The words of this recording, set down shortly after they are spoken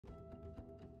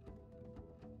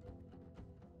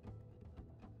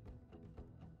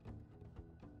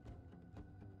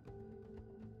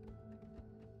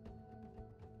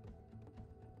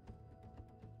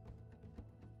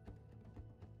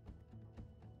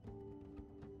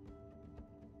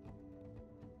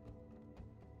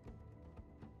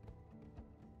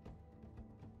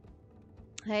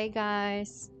Hey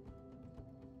guys,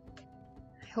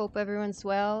 I hope everyone's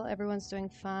well, everyone's doing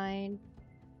fine.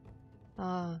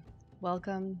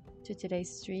 Welcome to today's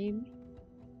stream.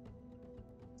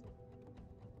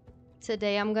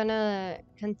 Today I'm gonna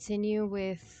continue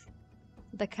with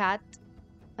the cat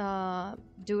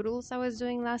doodles I was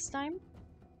doing last time.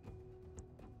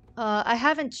 I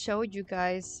haven't showed you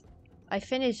guys. I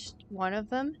finished one of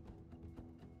them.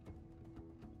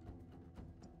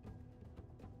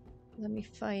 Let me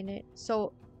find it.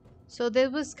 So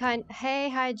this was hey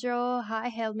Hydro, hi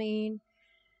Helmine.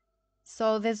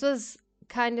 So this was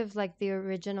kind of like the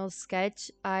original sketch.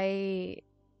 I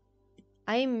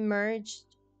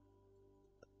merged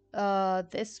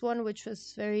this one, which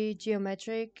was very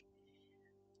geometric,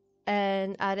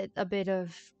 and added a bit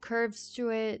of curves to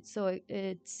it, so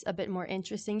it's a bit more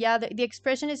interesting. Yeah, the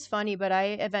expression is funny, but I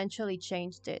eventually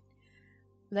changed it.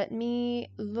 Let me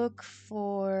look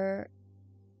for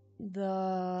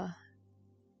the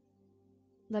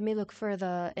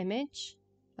image,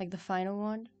 like the final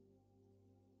one.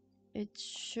 It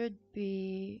should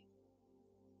be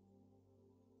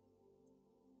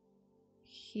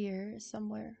here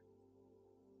somewhere.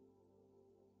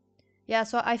 Yeah,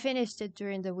 so I finished it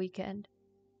during the weekend.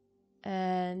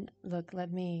 And look,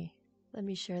 let me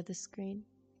share the screen.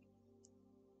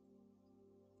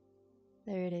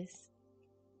 There it is.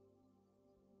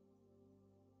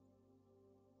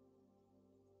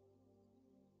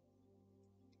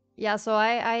 Yeah, so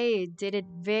I did it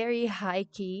very high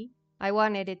key. I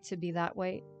wanted it to be that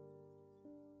way.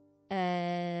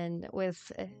 And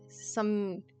with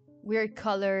some weird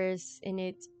colors in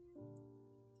it.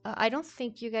 I don't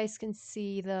think you guys can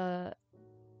see the...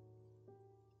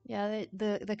 Yeah,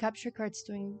 the capture card's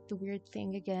doing the weird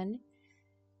thing again.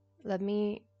 Let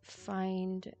me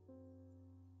find...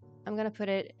 I'm gonna put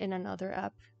it in another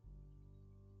app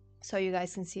so you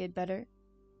guys can see it better.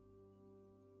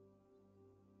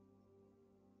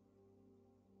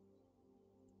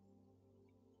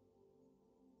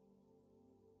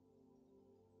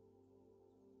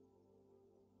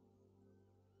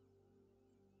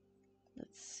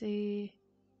 Let's see.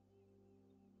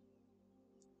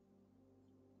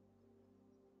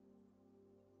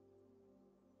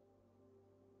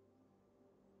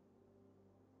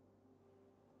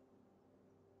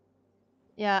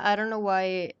 Yeah, I don't know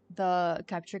why the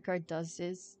capture card does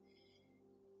this,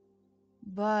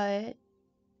 but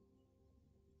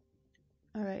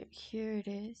all right, here it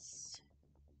is.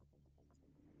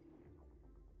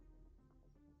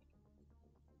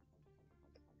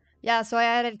 Yeah, so I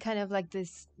added kind of like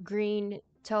this green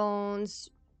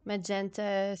tones,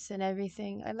 magentas and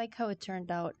everything. I like how it turned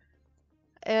out.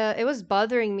 It was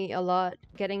bothering me a lot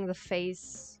getting the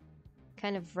face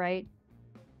kind of right.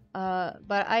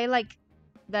 But I like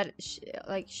that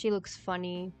she looks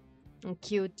funny and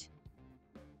cute.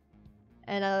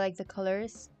 And I like the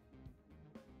colors.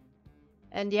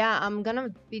 And yeah, I'm gonna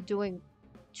be doing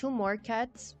 2 more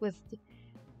cats with...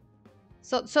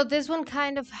 So this one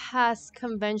kind of has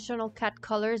conventional cat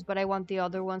colors, but I want the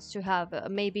other ones to have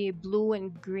maybe blue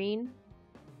and green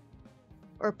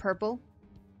or purple.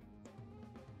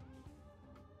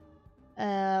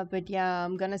 But yeah,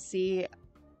 I'm gonna see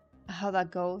how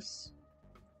that goes.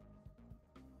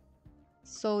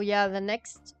 So yeah, the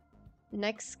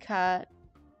next cat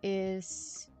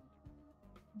is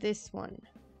this one.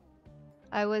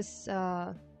 I was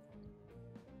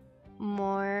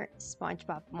more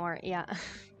SpongeBob, more, yeah.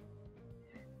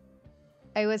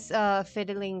 I was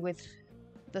fiddling with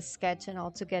the sketch and all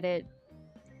to get it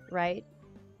right.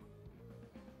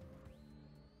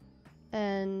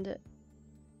 And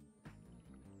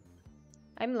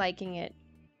I'm liking it.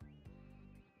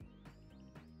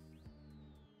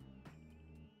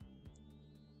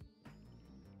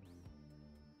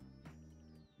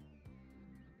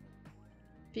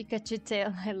 Pikachu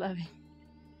tail, I love it.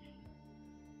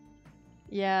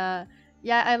 Yeah,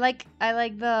 yeah, I like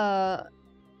the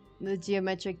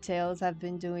geometric tails I've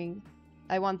been doing.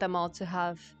 I want them all to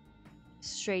have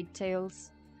straight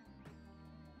tails.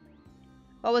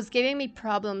 What was giving me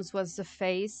problems was the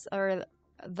face or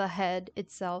the head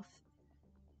itself,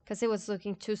 because it was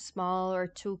looking too small or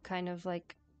too kind of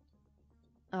like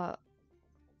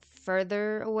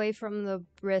further away from the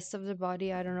rest of the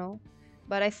body. I don't know,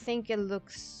 but I think it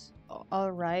looks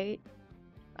all right.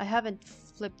 I haven't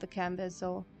flipped the canvas,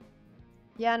 so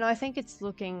yeah, no, I think it's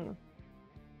looking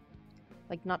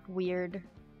like not weird,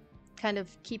 kind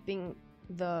of keeping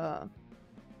the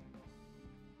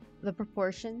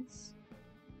proportions.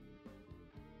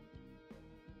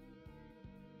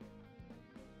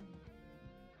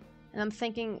 And I'm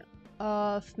thinking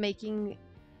of making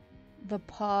the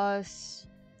paws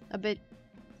a bit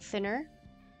thinner.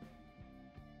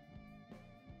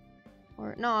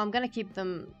 Or no, I'm gonna keep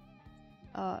them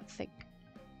thick.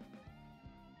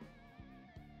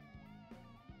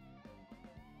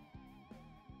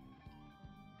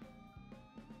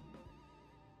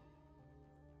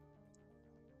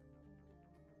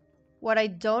 What I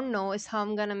don't know is how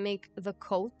I'm gonna make the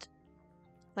coat,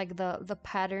 like the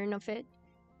pattern of it.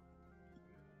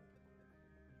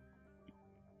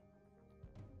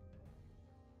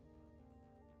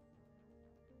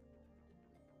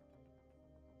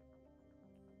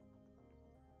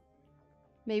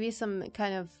 Maybe some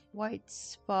kind of white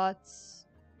spots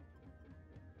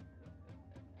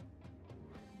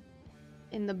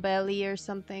in the belly or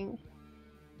something.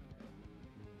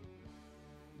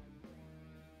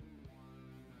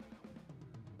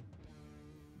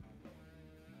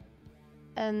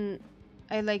 And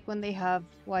I like when they have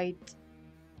white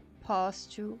paws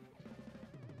too.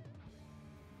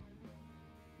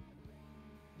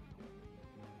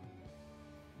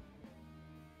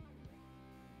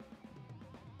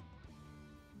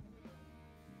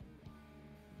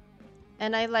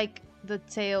 And I like the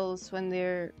tails when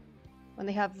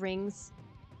they have rings.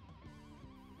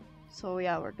 So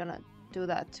yeah, we're gonna do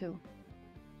that too.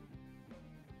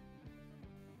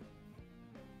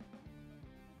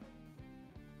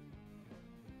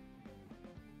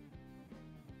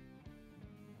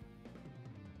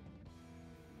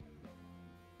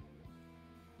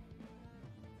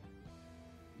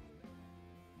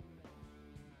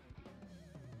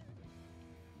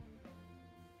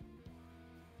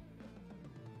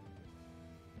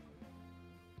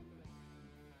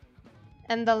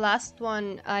 And the last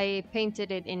one, I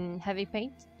painted it in heavy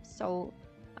paint. So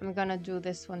I'm gonna do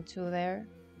this one too there.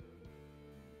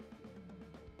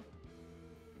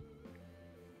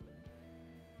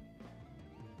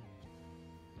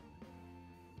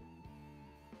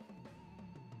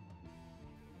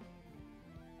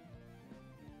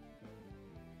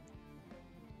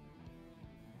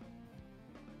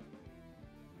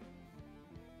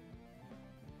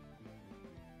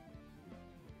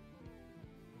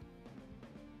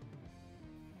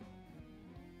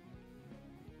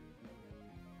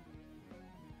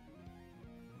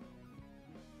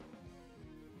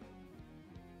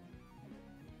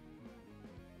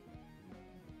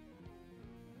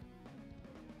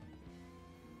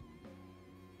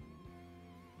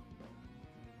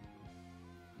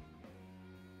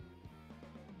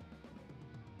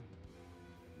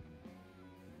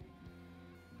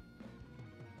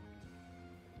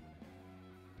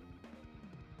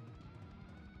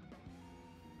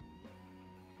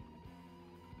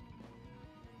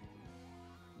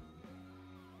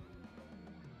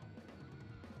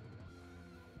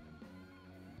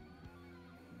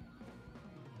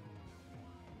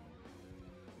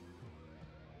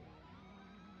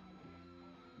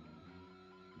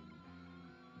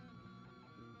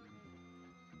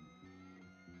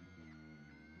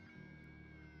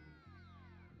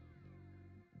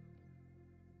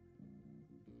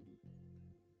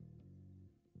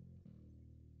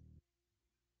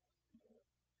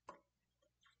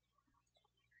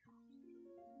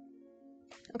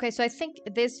 Okay, so I think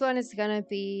this one is gonna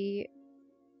be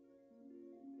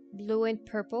blue and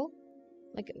purple,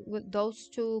 like with those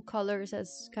two colors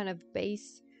as kind of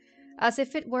base, as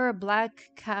if it were a black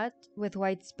cat with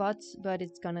white spots, but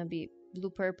it's gonna be blue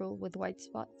purple with white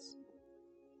spots.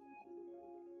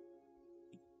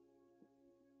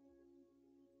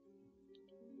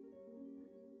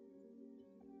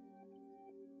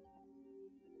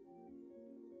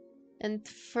 And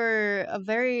for a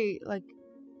very like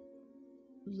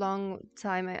long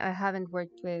time, I haven't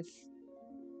worked with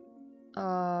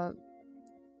uh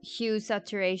hue,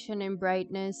 saturation, and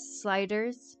brightness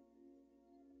sliders.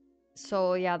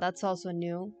 So yeah, that's also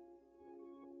new.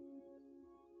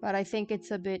 But I think it's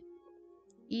a bit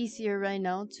easier right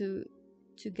now to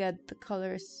get the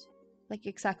colors, like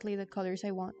exactly the colors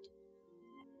I want.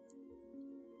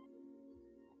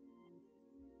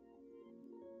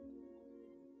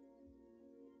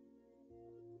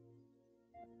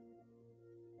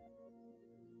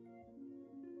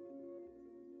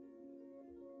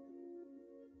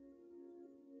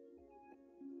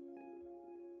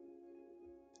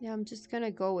 Yeah, I'm just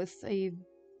gonna go with a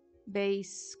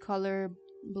base color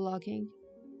blocking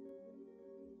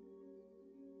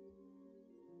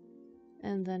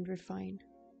and then refine.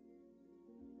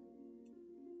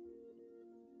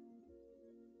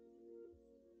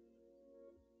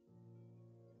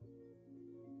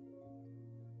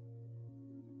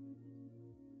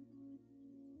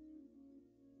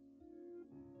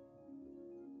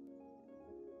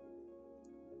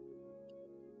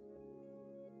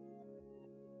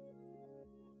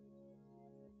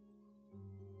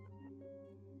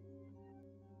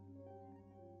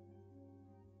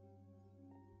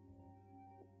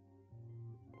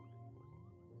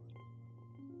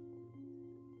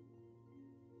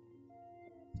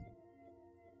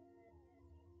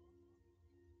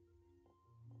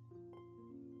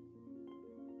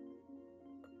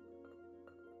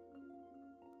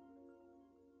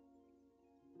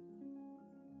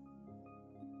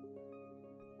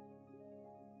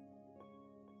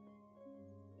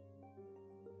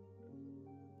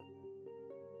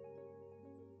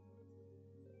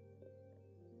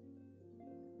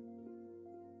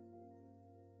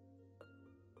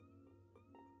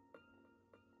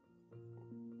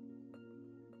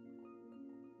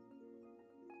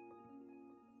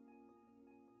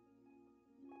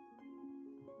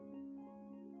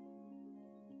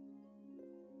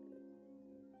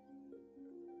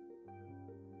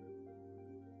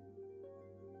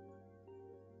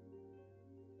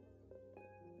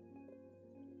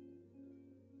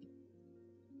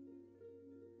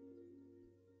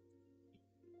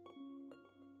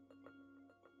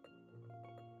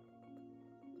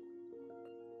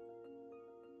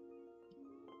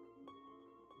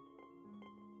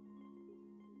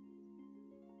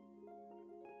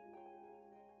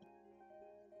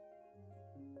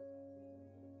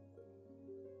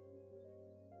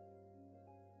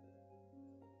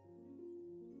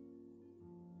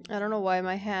 I don't know why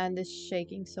my hand is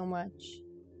shaking so much.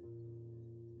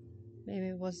 Maybe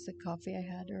it was the coffee I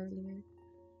had earlier.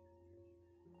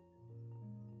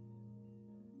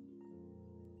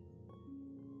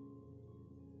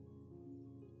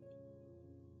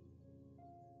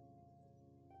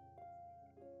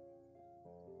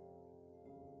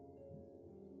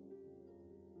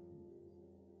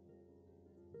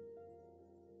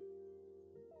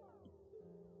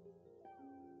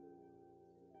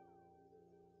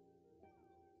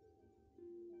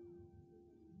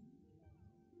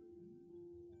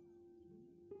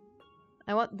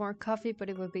 I want more coffee, but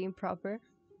it would be improper.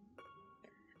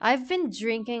 I've been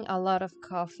drinking a lot of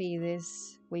coffee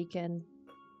this weekend,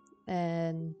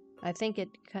 and I think it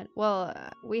kind well,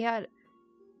 we had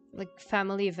like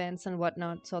family events and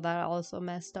whatnot, so that also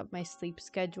messed up my sleep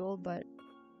schedule. But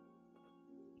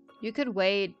you could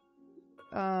wait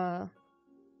a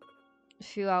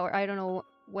few hours. I don't know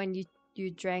when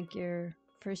you drank your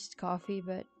first coffee,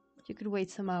 but you could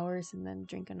wait some hours and then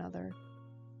drink another.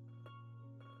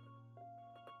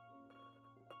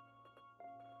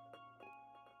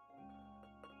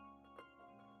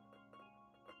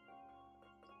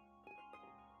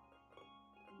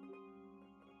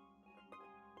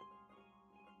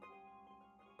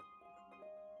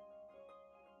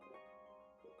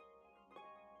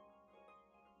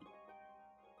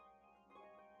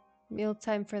 Meal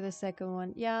time for the second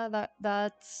one. Yeah,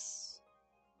 that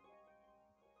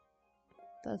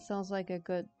sounds like a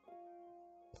good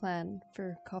plan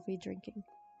for coffee drinking.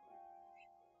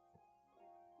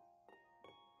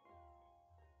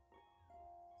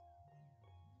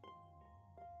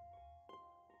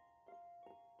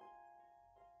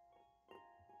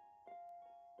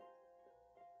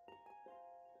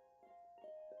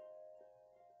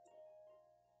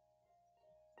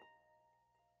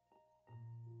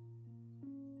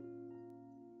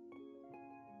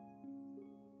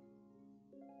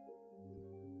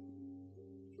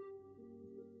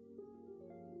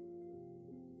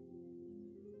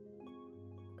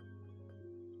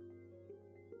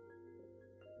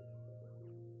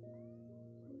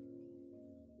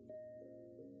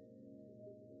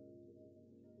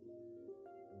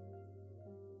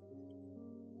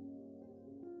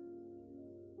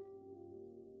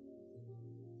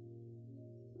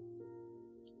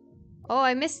 Oh,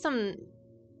 I missed some.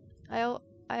 I al-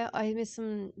 I missed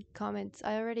some comments.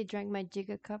 I already drank my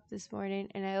Giga cup this morning,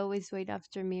 and I always wait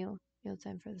after meal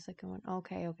time for the second one.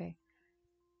 Okay, okay.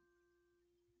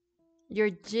 Your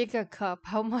Giga cup,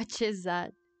 how much is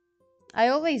that? I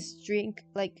always drink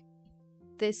like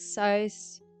this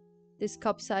size, this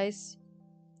cup size,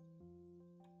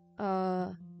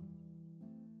 uh,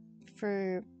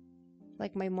 for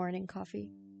like my morning coffee.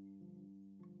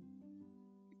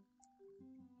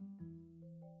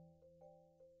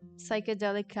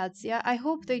 Psychedelic cats. Yeah, I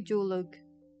hope they do look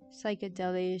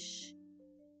psychedelic-ish.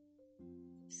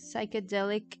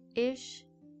 Psychedelic-ish.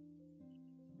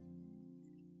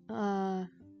 Uh,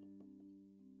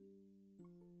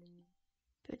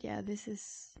 but yeah,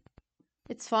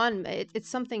 it's fun. It's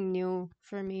something new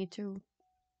for me too,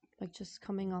 like just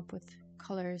coming up with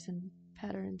colors and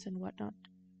patterns and whatnot.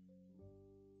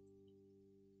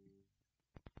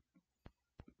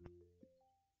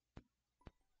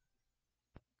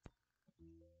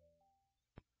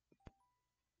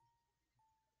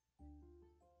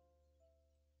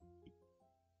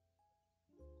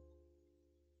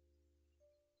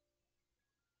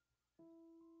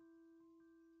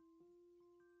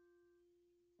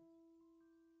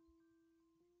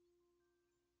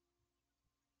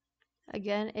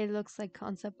 Again, it looks like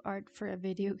concept art for a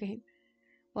video game.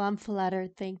 Well, I'm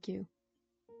flattered. Thank you.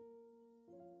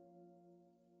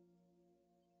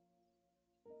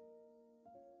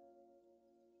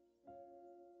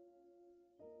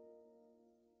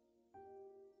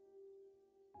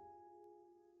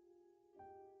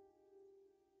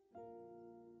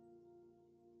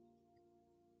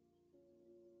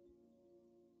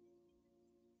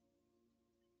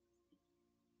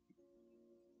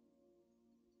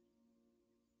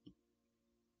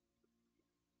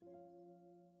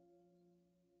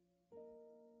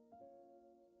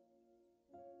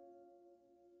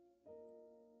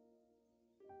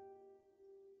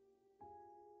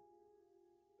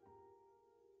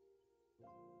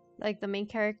 Like the main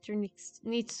character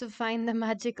needs to find the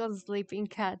magical sleeping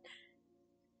cat.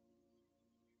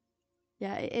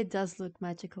 Yeah, it does look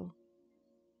magical.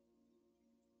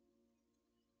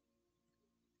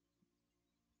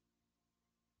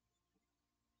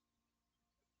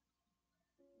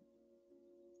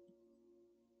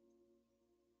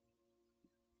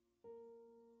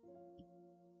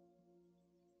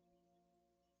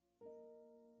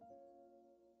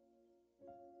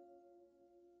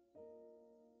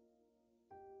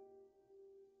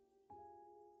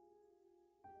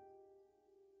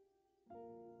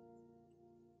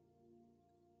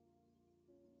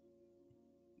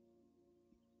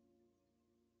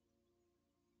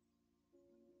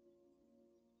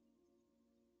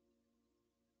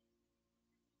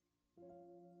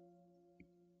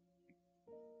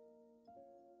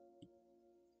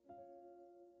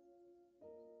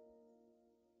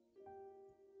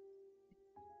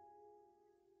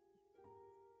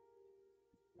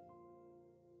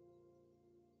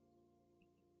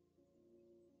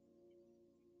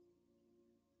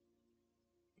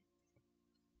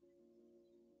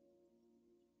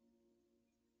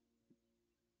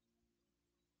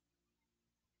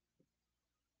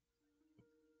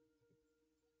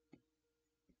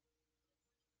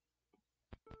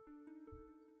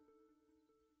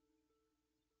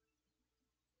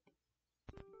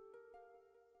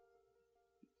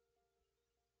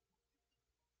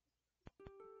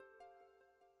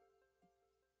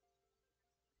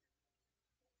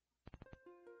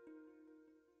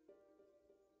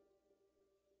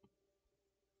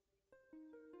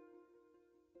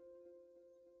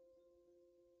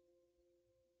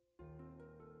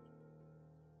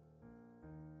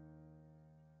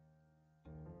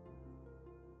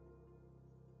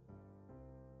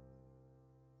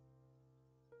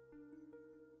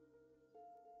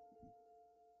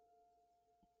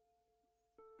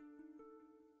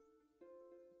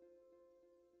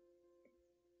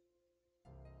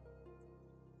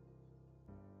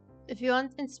 If you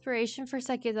want inspiration for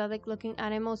psychedelic looking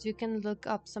animals, you can look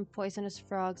up some poisonous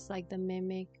frogs like the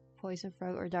mimic, poison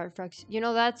frog, or dart frogs. You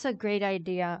know, that's a great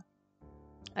idea.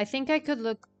 I think I could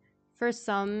look for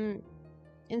some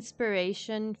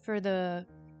inspiration for the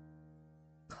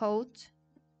coat.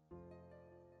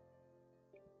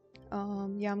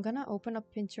 Yeah, I'm gonna open up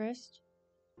Pinterest.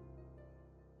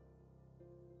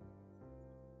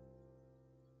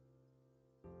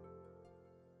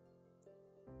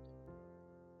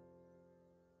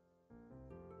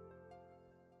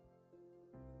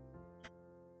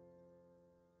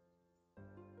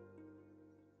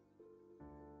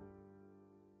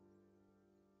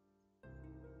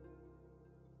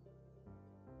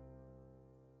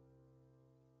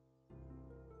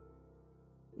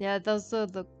 Yeah, those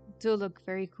do look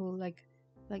very cool. Like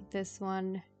this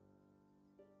one.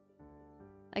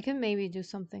 I can maybe do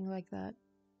something like that.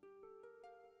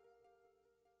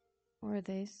 Or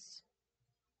this.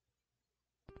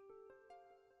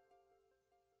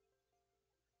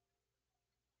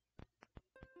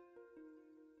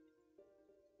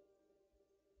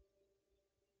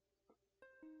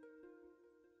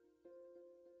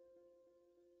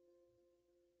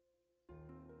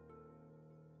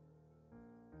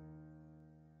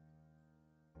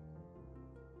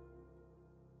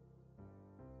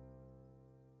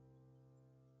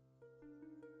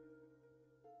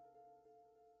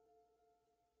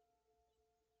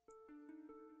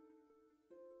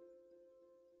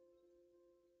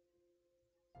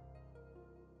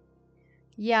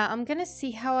 Yeah, I'm gonna see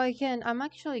how I can. I'm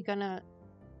actually gonna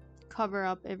cover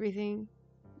up everything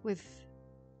with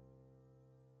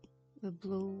the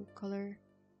blue color.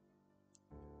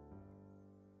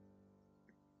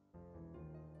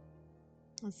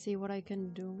 Let's see what I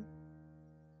can do.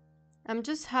 I'm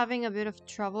just having a bit of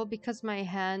trouble because my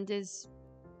hand is.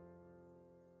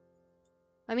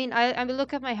 I mean, I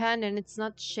look at my hand and it's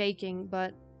not shaking,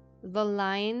 but the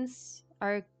lines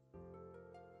are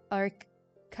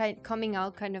coming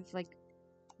out kind of like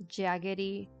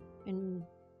jaggedy, and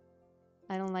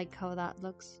I don't like how that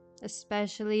looks,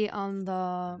 especially on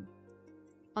the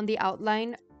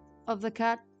outline of the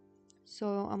cat.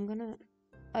 So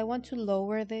I want to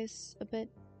lower this a bit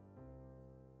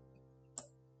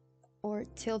or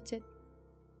tilt it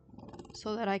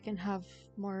so that I can have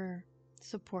more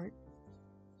support.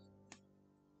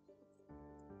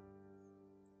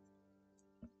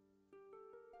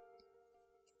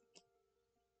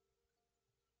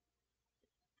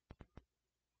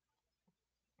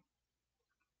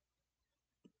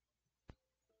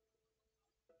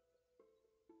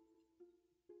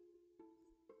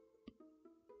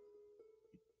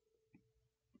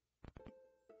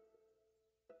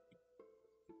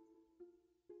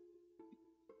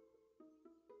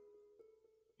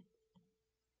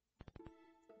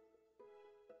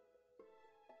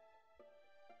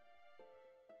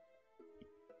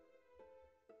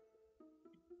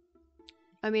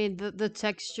 I mean, the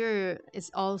texture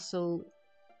is also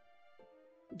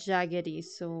jaggedy,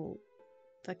 so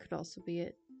that could also be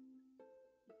it.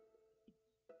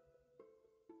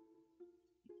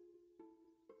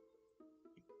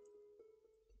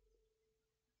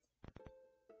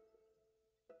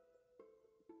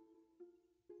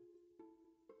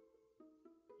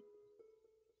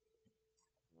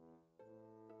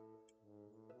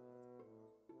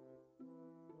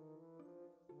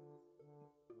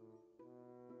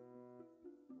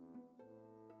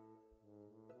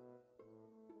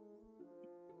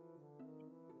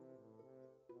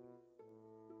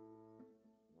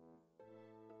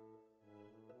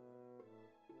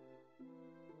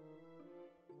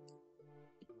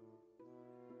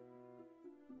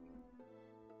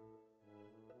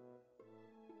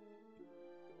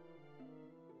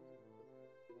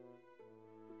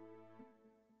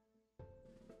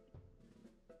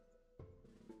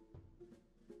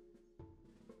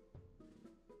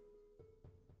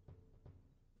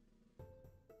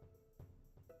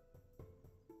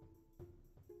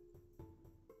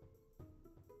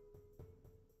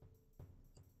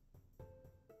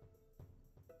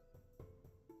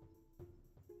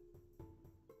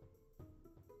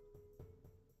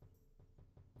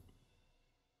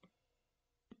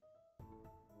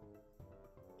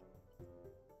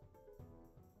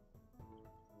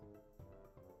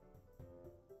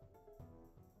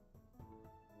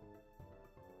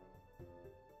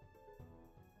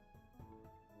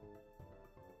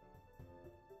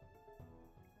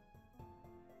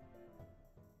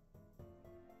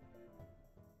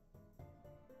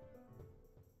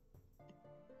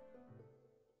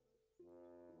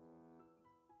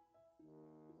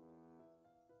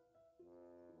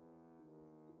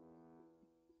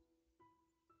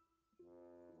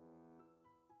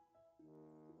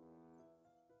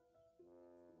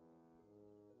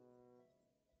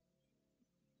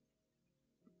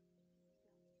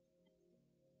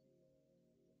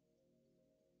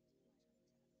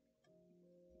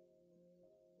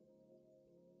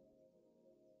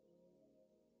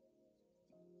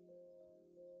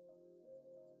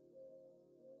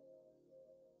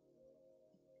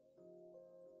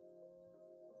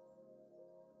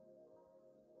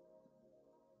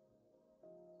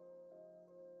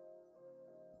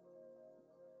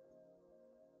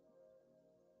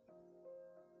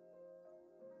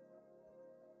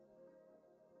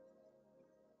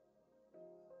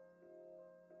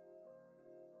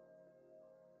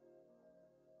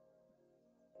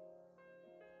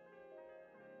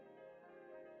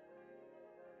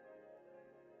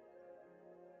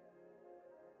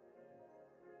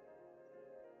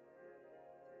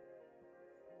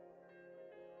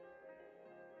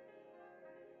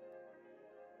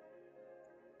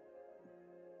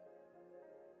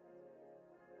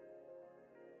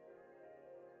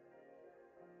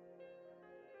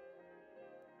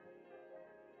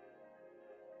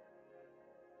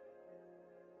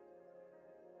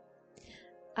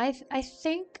 I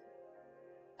think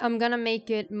I'm gonna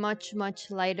make it much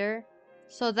lighter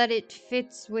so that it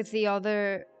fits with the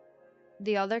other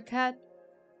cat,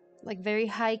 like very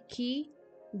high key,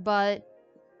 but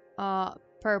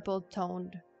purple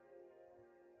toned.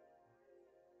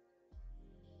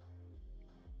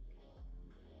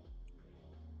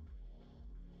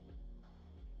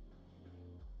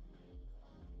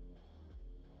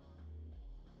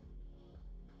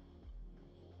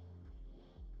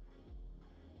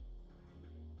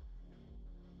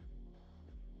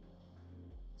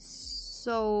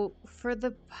 So for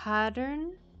the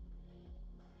pattern,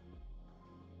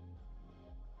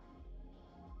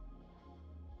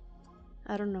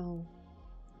 I don't know.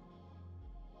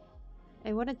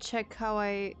 I want to check how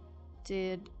I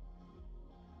did,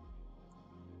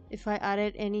 if I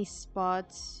added any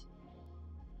spots.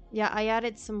 Yeah, I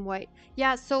added some white.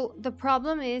 Yeah, so the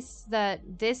problem is that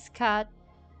this cat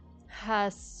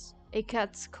has a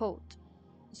cat's coat.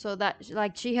 So that,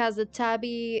 like, she has a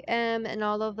tabby M and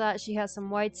all of that. She has some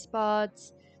white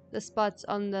spots, the spots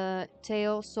on the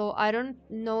tail. So I don't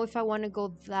know if I want to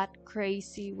go that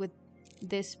crazy with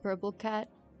this purple cat.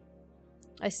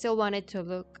 I still want it to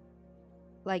look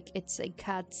like it's a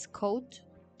cat's coat,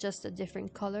 just a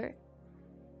different color.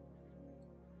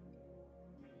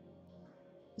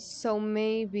 So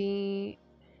maybe,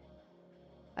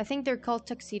 I think they're called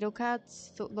tuxedo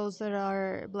cats, those that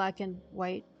are black and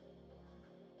white.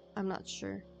 I'm not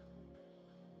sure.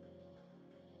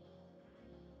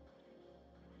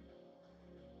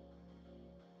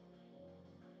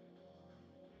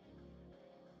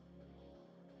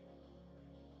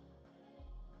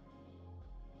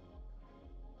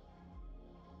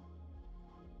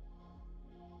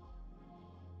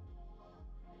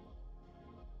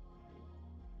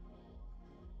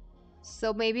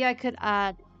 So maybe I could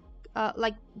add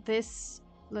like this.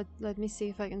 Let me see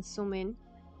if I can zoom in.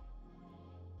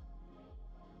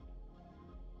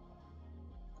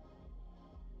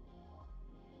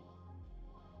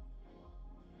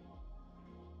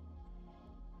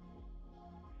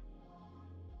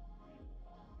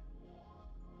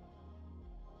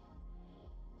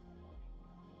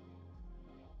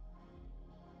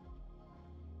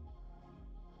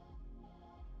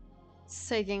 It's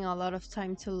taking a lot of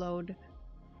time to load.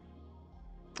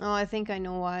 Oh, I think I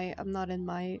know why. I'm not in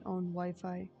my own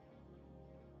Wi-Fi.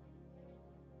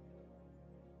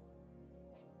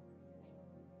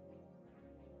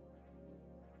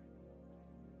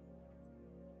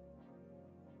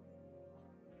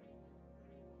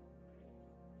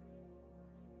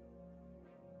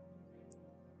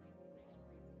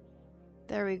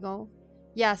 There we go.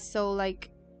 Yeah, so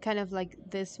like kind of like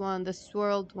this one, the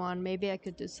swirled one. Maybe I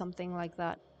could do something like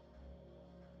that.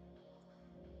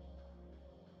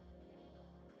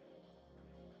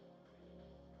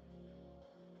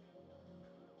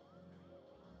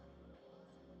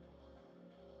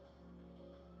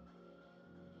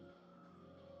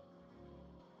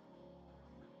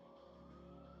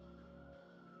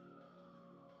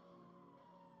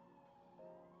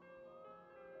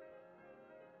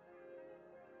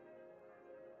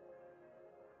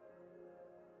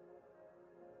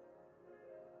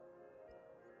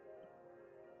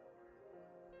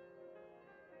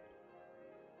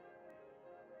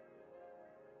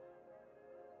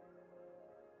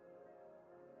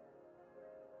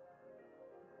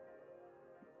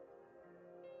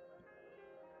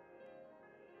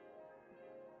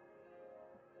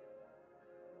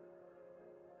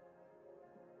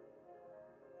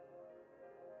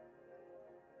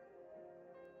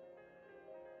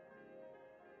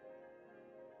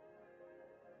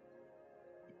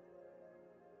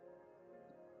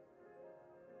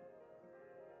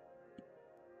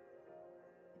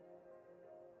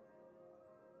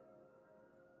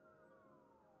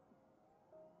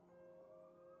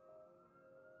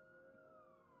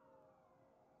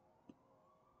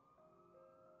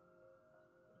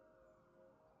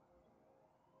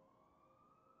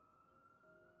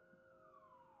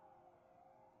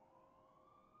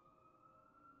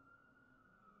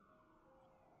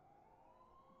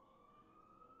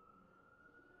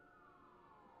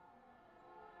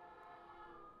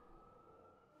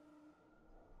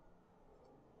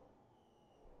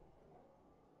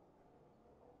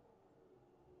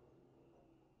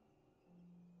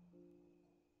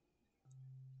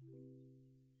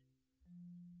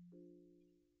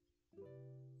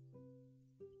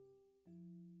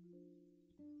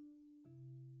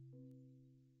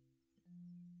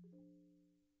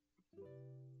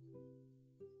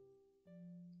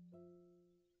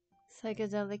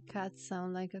 Psychedelic cats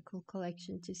sound like a cool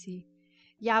collection to see.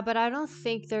 Yeah, but I don't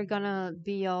think they're gonna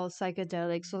be all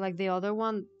psychedelic. So like the other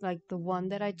one, like the one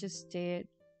that I just did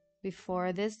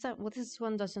before this, that well, this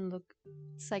one doesn't look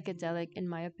psychedelic in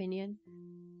my opinion.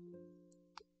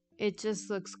 It just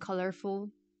looks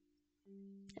colorful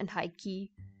and high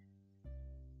key.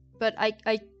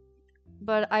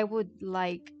 But I would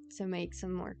like to make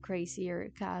some more crazier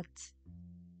cats,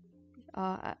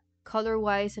 uh, color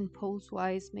wise and pose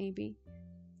wise. Maybe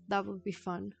that would be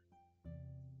fun.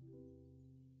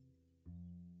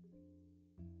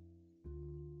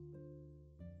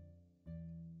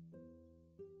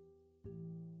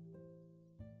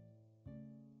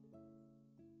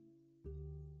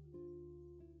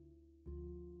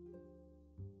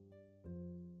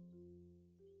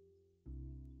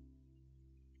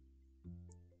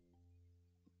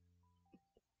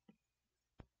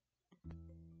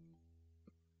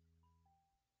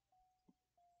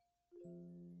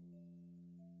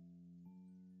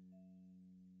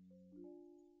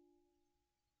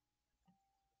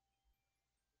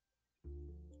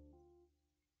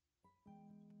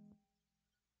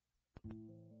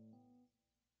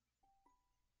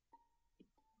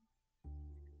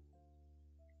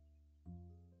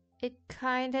 It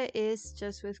kinda is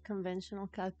just with conventional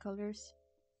cat colors.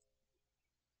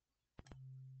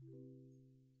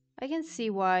 I can see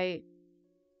why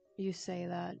you say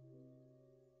that,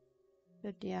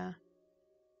 but yeah,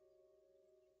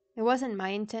 it wasn't my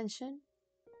intention.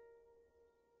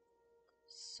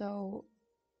 So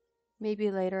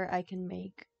maybe later I can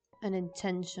make an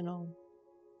intentional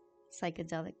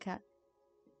psychedelic cat.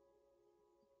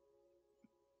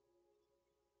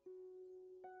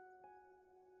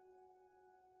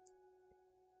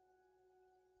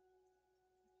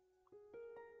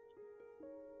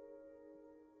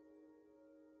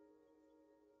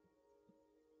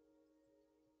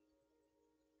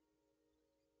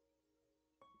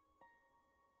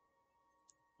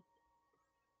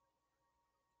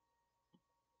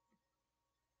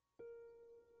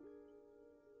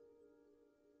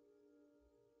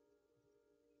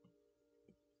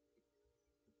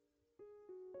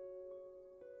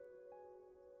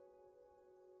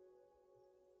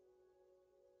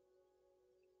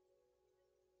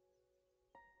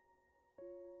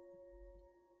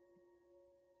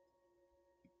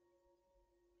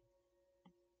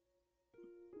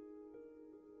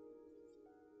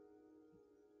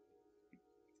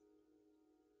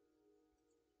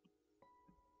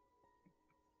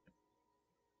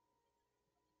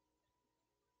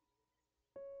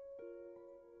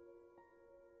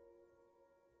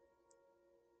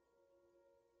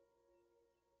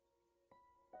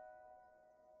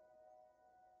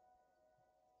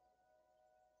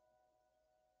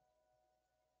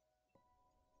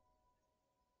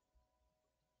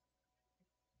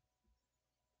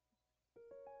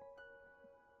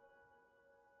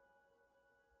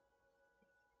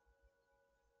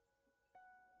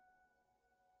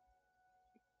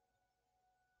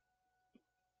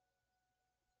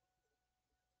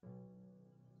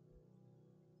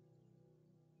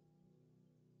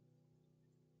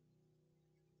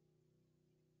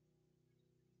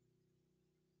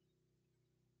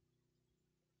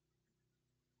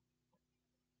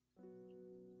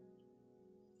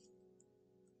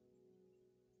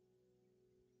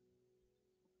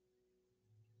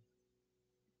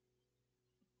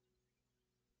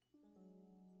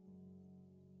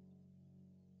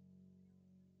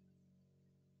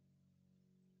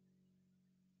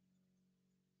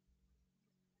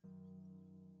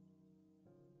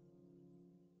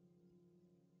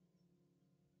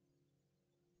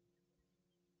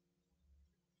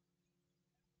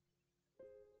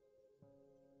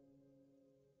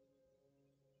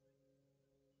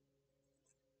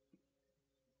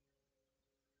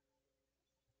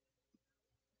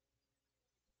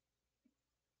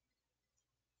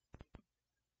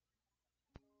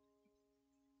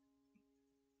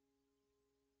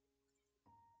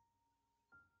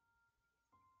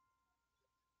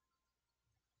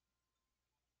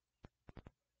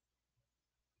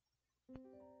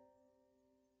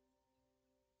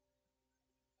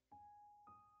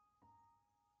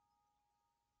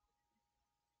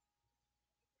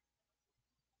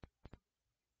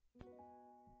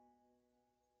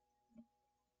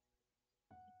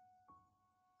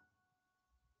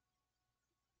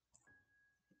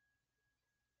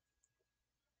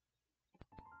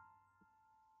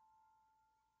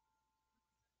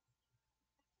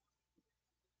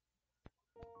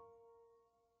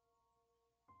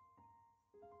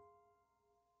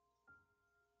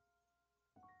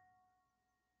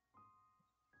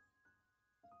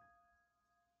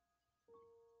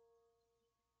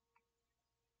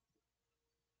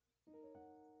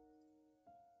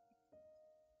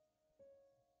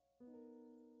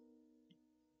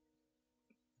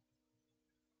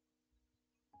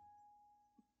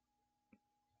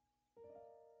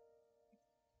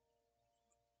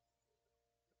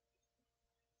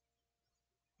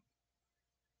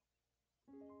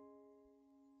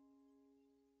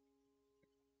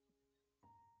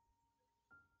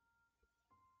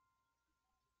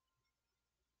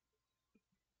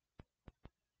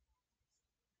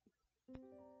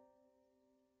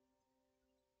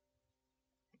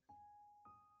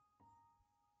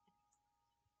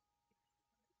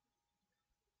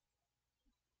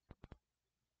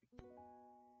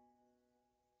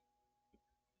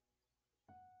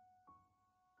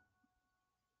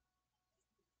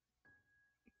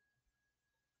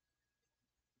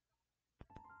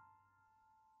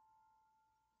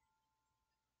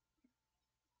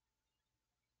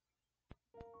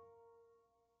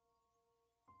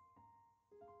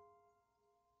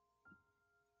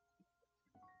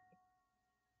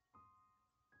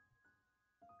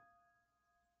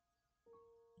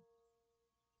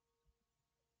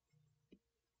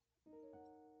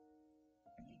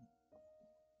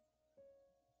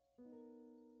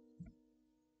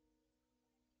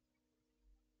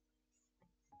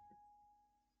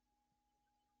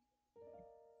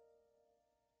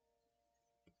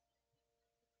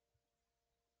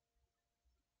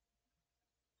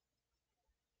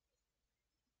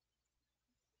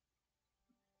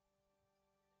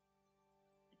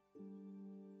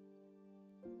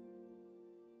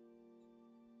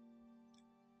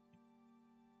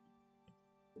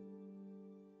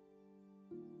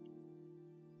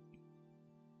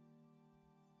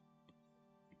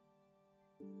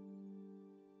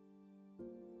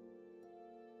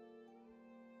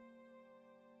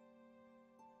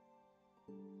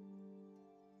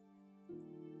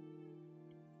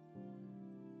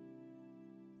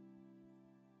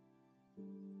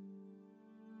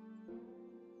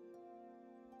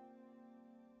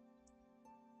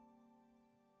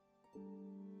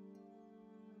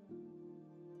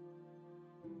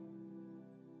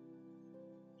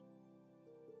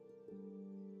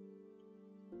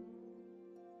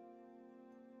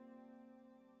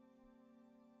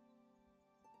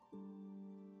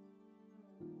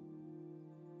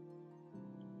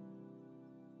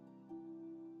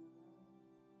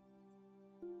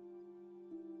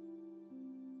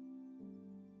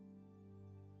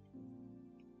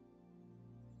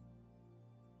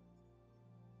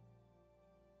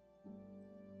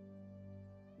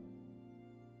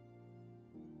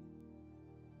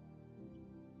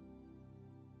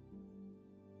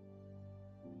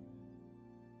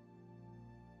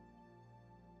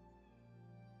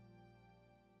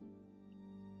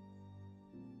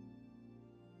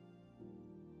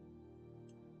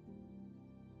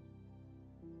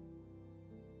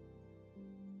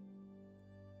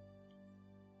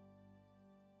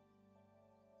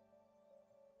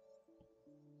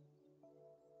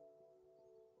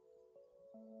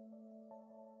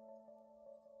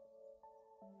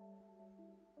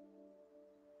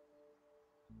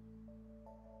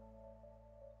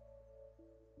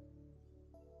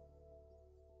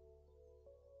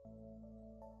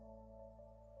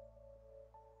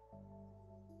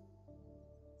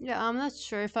 Yeah, I'm not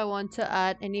sure if I want to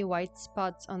add any white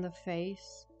spots on the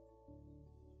face.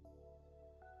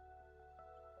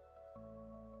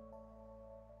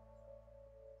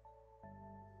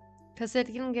 Because it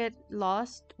can get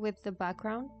lost with the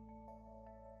background.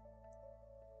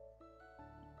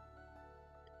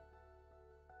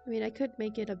 I mean, I could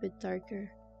make it a bit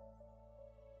darker.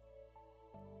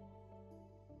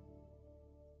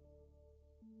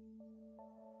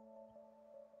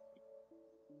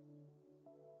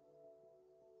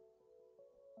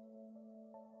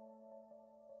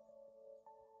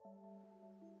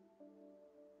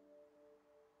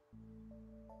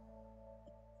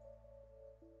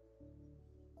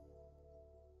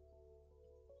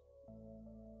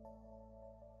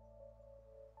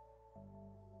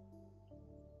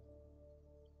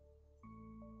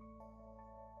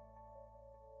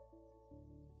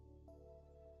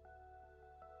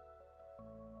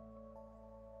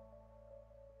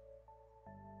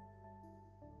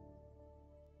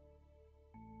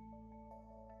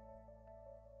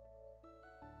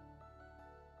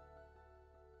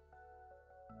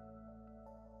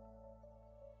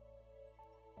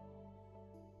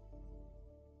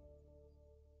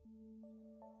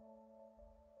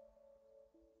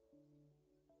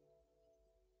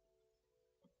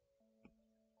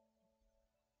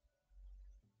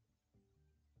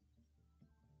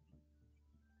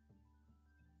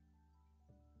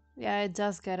 Yeah, it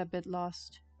does get a bit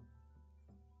lost.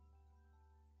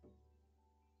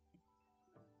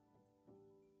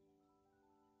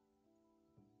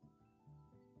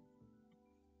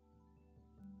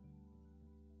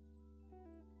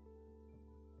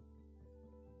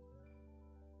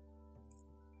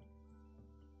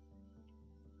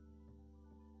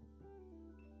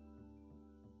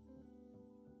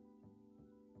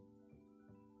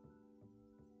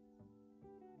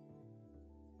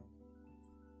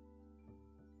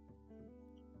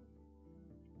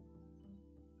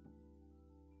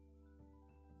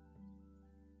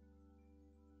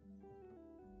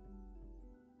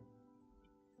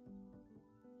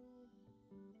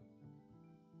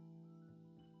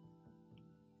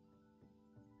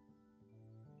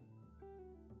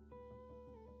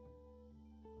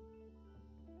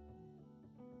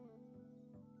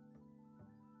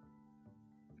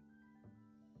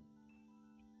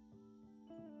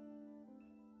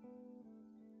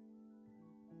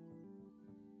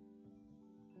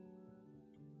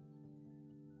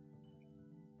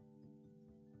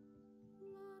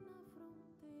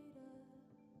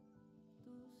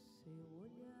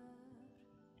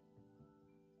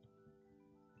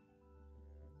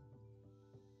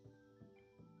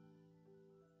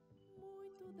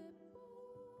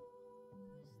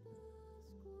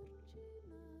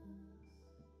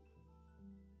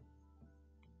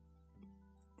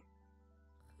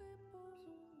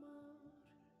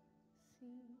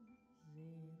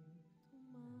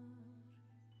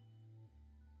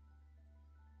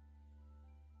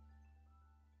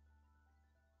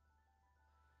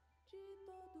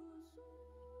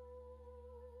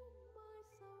 mais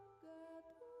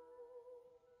salgado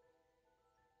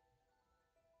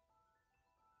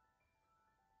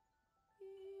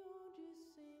e onde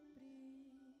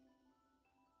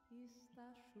sempre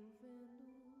está chovendo,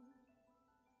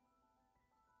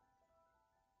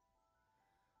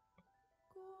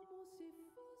 como se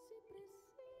fosse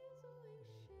preciso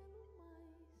enchê-lo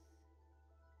mais.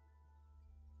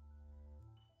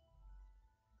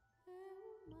 É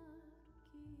o mar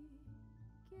que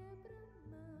quebra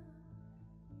na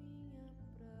minha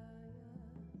praia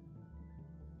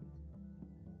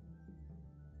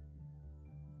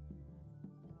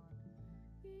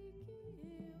e que eu tento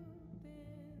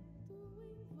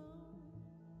em vão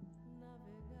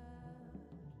navegar.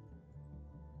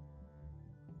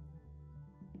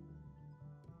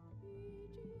 E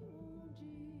de onde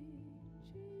tiro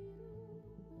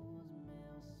os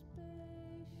meus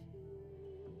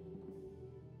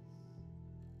peixes?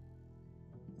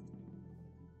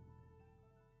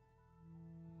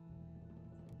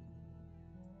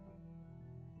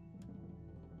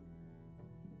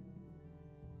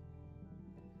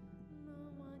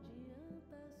 Não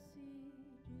adianta se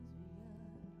desviar.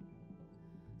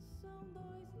 São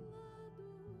dois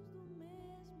lados do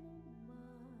mesmo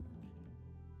mar.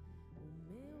 O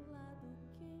meu lado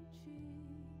quente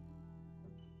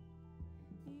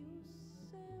e o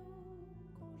céu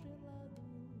congelado.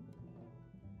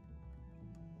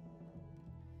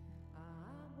 A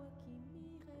água que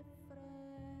me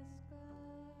refresca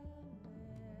é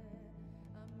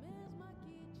a mesma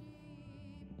que te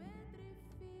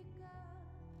petrifica.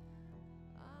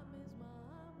 A mesma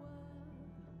água,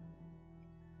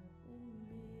 o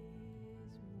mesmo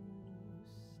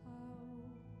sal.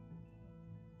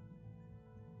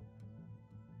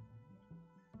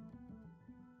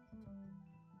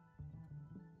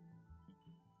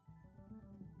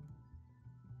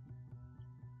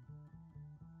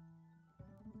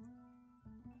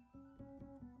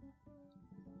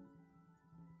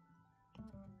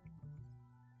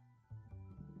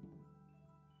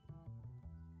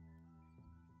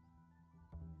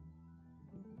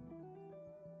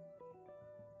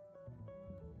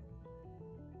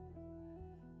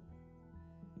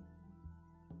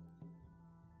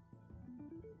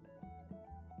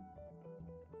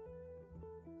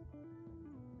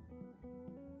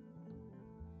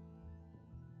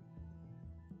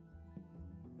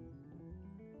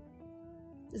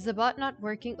 Is the bot not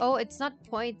working? Oh, it's not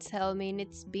points, Helmin,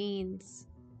 it's beans.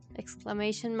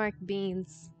 Exclamation mark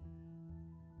beans.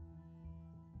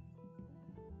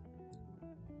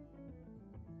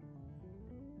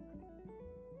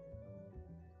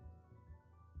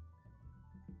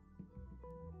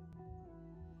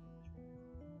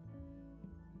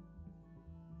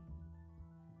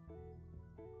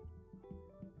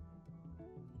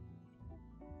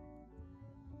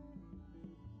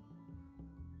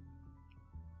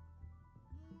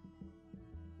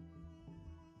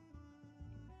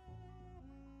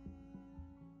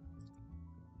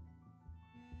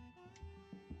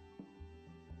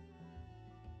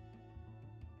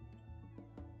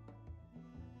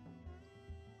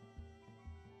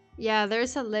 Yeah,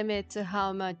 there's a limit to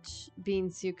how much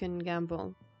beans you can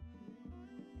gamble.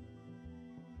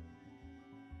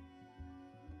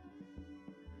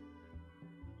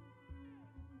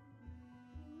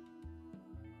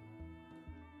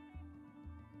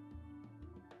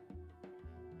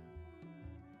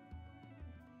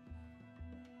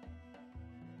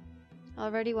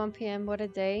 Already 1 p.m. What a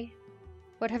day.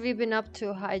 What have you been up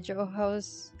to, Hydro? How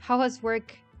has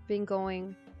work been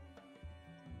going?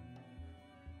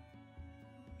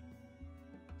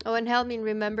 Oh, and Helmin,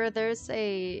 remember there's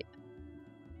there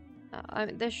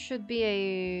should be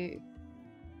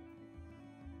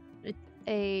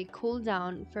a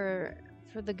cooldown for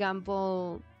the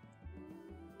gamble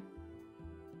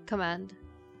command.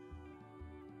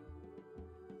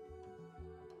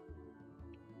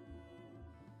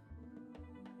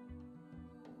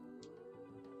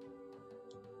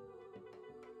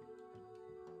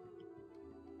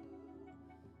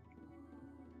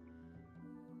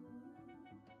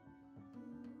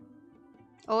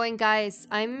 Oh, and guys,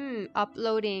 I'm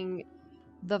uploading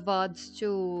the VODs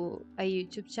to a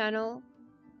YouTube channel,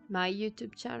 my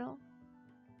YouTube channel,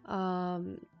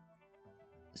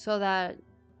 so that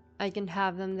I can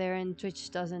have them there and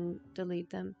Twitch doesn't delete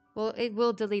them. Well, it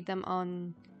will delete them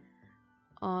on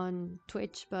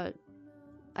Twitch, but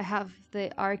I have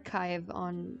the archive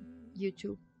on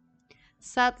YouTube.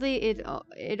 Sadly,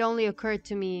 it only occurred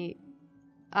to me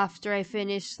after I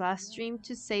finished last stream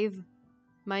to save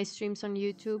my streams on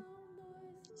YouTube.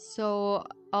 So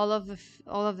all of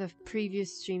the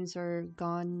previous streams are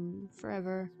gone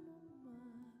forever.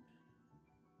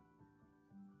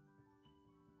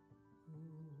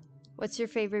 What's your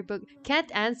favorite book?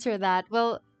 Can't answer that.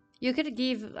 Well, you could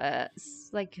give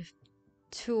like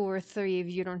two or three if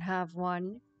you don't have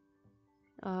one.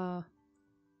 Uh,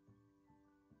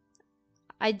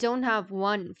 I don't have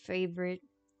one favorite,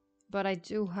 but I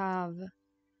do have.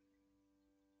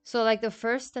 So like the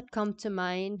first that come to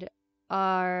mind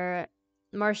are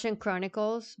Martian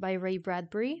Chronicles by Ray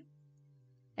Bradbury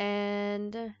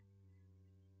and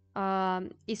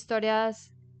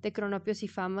Historias de Cronopios y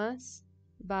Famas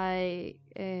by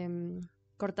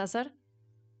Cortázar.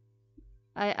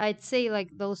 I'd say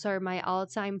like those are my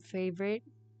all-time favorite.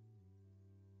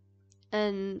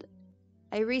 And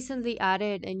I recently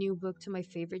added a new book to my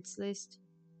favorites list.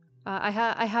 I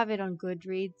have it on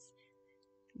Goodreads,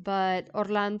 but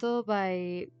Orlando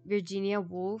by Virginia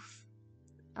Woolf.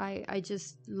 I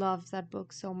just love that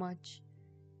book so much,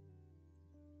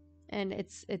 and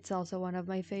it's also one of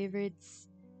my favorites.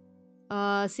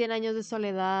 Cien años de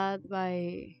soledad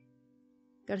by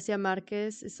Garcia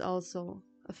Marquez is also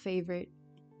a favorite.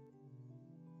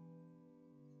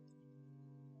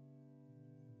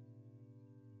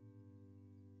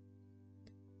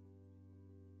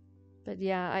 But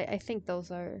yeah, I think those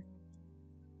are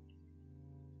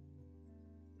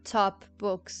top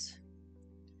books.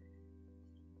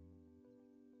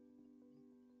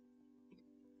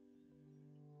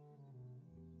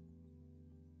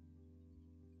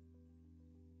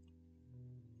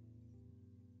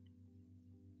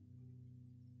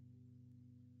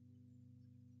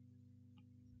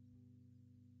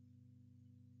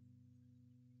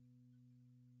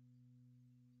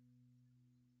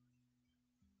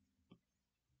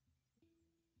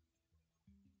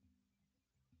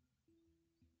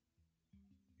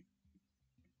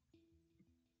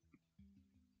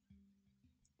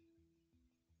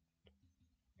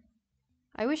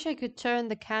 I wish I could turn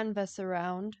the canvas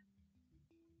around.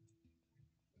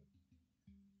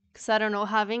 Because I don't know,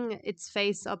 having its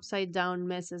face upside down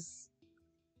messes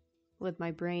with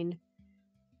my brain.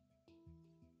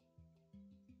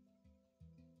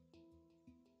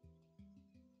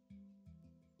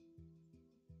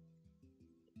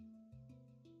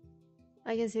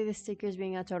 I can see the stickers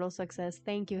being a total success.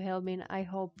 Thank you, Helmin. I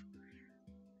hope.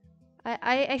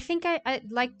 I think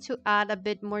I'd like to add a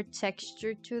bit more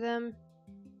texture to them,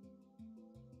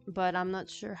 but I'm not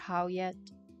sure how yet.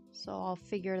 So I'll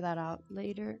figure that out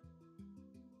later.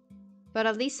 But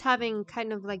at least having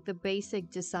kind of like the basic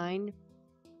design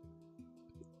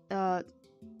uh,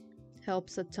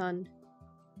 helps a ton.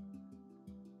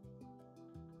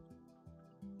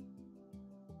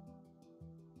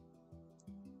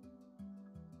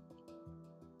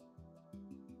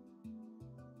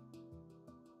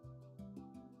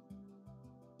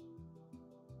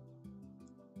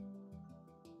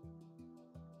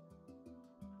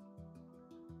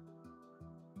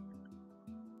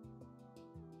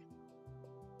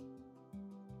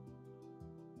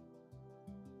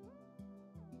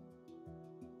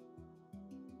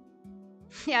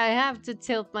 Yeah, I have to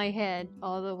tilt my head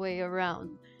all the way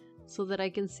around so that I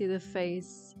can see the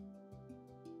face.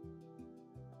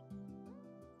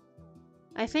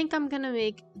 I think I'm gonna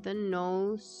make the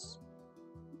nose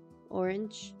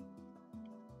orange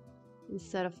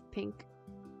instead of pink.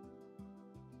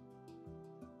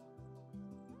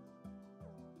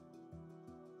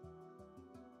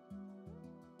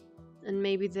 And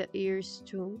maybe the ears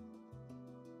too.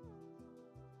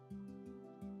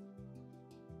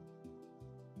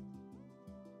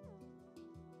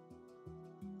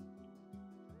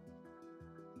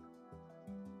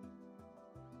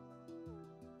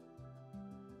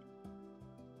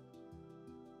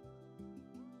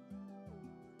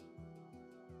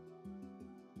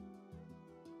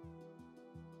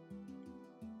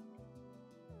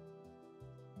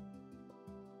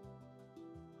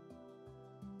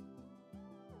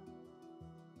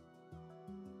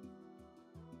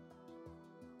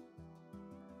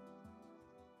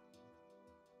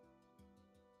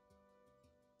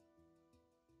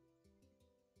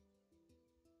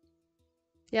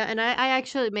 Yeah, and I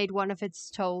actually made one of its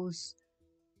toes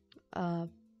uh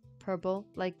purple.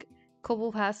 Like Kobo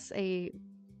has a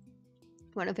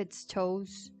one of its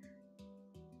toes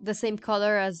the same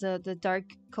color as the dark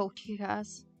coat he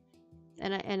has.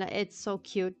 And it's so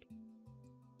cute.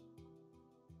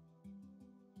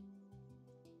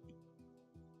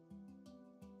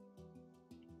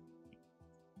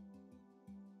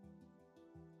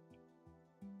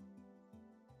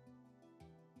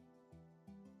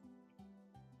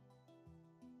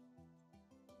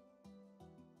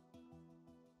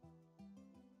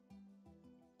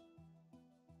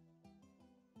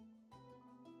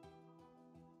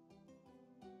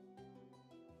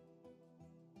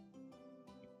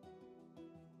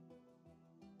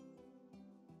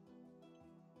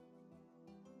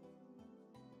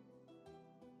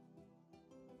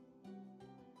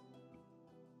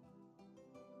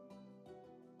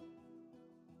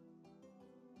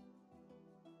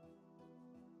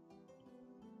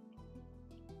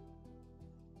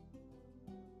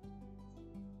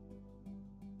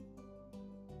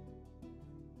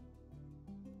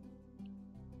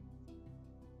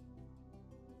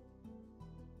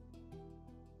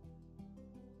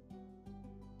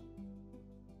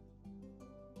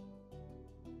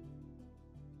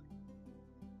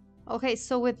 Okay,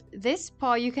 so with this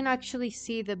paw, you can actually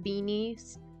see the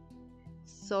beanies.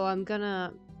 So I'm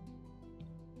gonna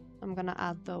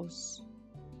add those.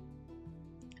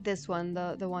 This one,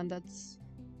 the one that's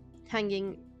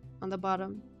hanging on the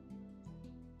bottom.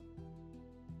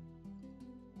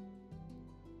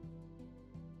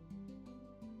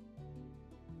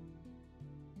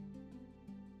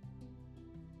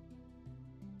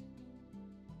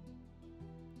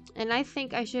 And I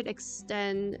think I should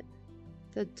extend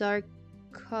the dark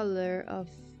color of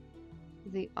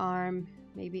the arm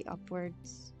maybe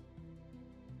upwards.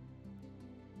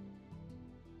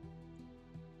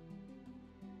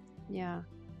 Yeah.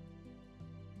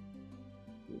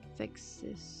 Fix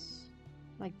this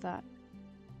like that.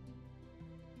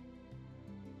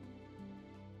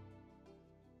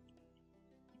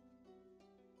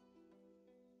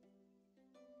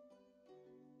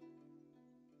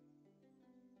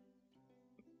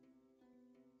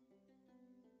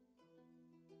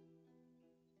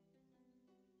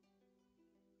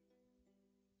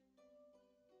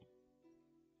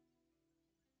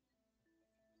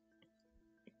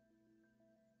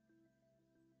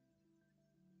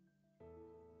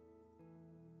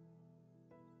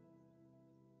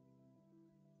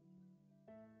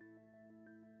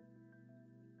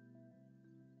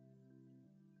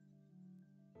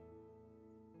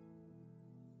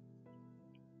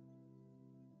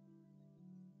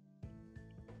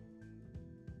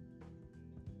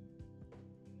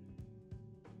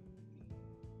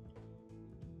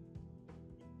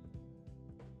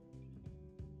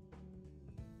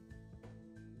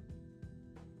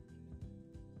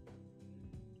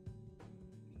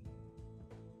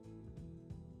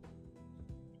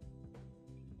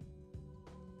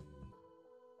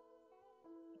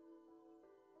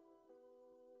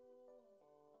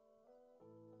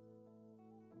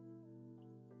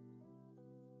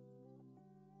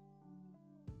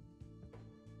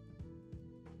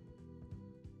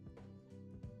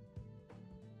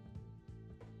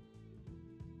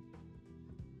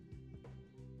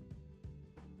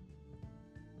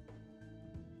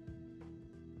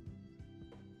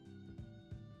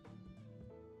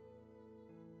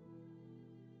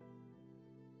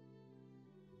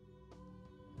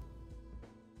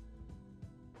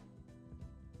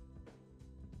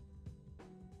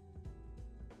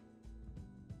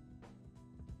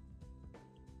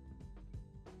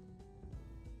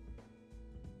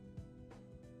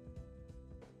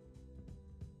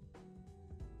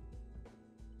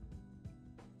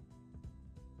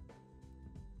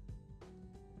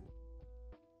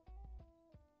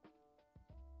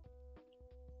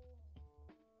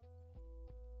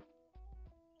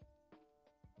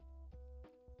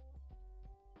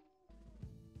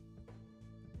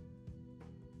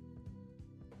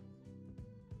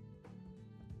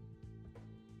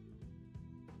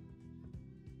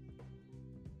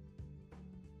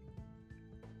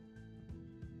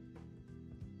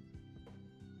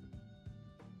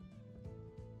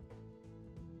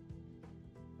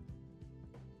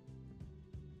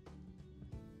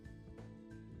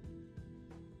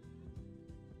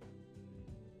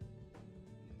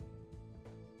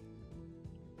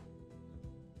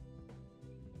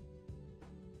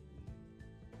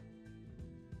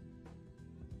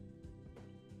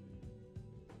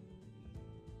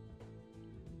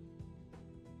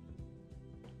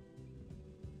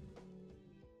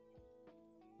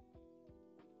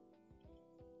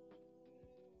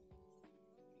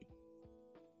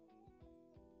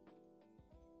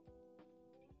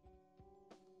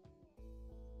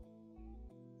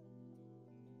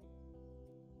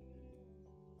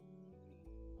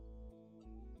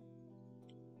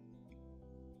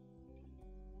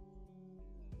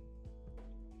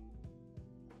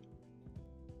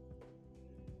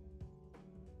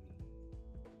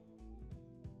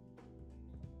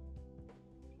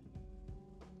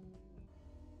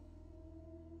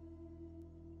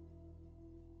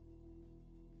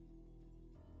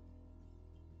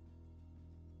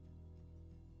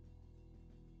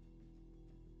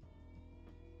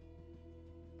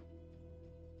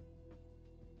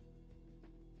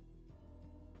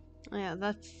 Yeah,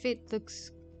 that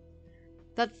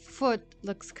foot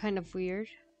looks kind of weird.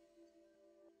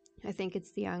 I think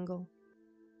it's the angle.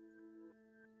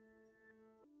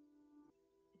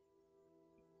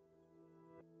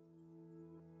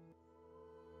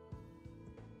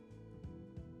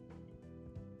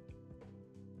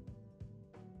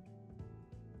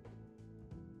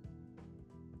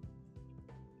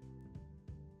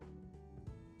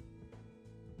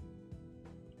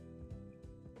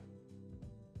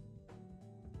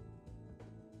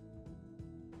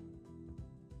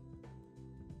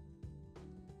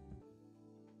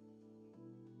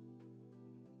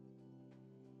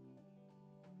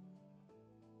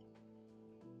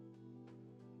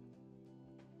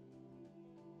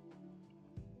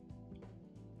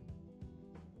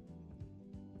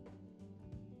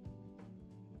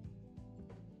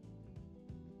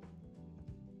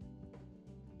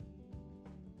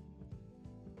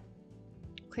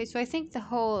 Okay, so I think the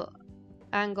whole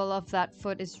angle of that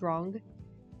foot is wrong.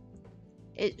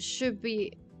 It should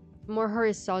be more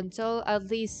horizontal, at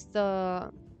least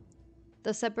the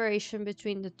separation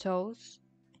between the toes.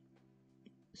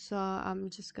 So I'm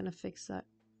just gonna fix that.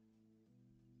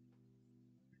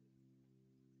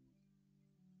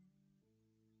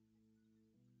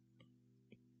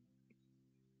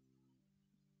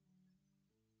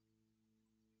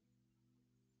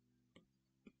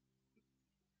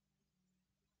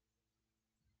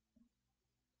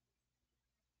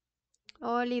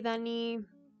 Hola, Dani.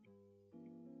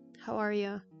 How are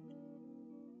you?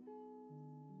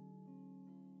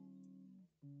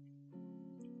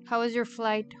 How was your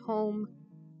flight home?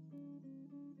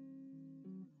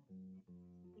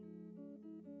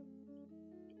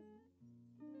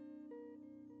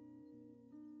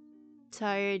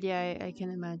 Tired? Yeah, I can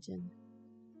imagine.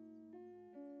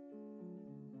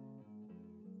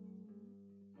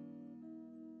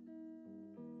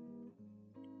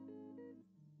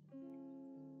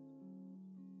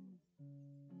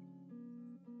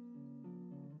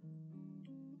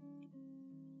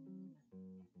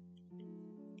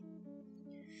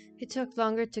 It took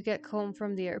longer to get home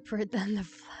from the airport than the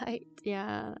flight.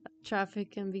 Yeah, traffic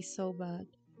can be so bad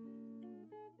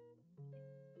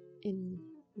in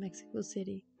Mexico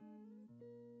City.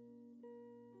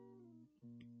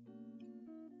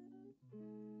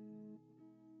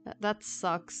 That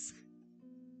sucks.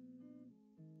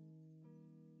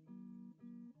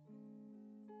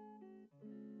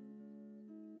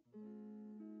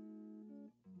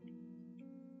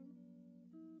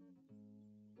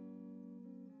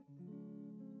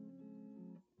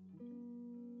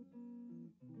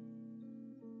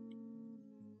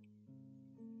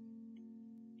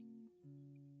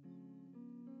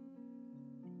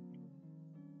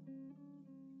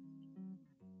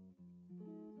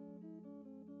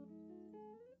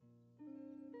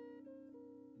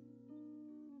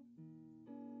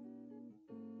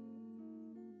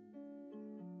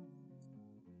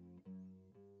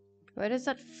 Why does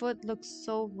that foot look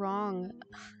so wrong?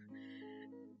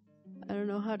 I don't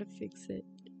know how to fix it.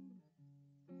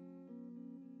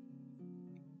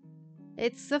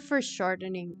 It's the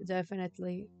foreshortening,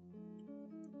 definitely.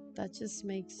 That just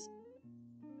makes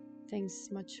things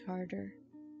much harder.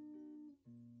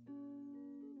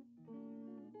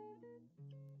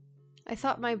 I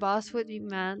thought my boss would be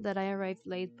mad that I arrived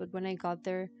late, but when I got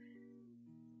there,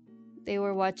 they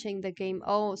were watching the game.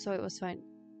 Oh, so it was fine.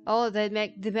 Oh, the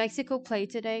Mexico play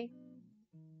today?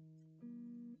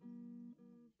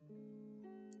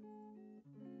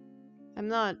 I'm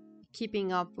not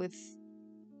keeping up with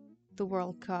the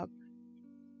World Cup.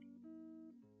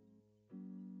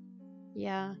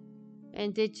 Yeah.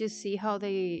 And did you see how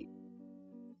they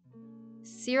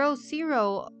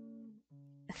 0-0?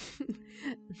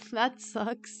 That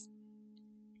sucks.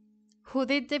 Who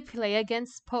did they play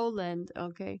against? Poland.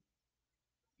 Okay.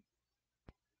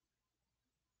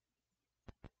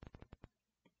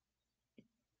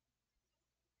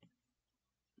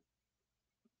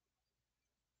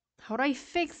 How do I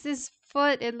fix this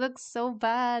foot? It looks so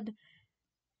bad.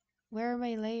 Where are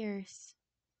my layers?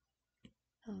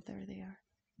 Oh, there they are.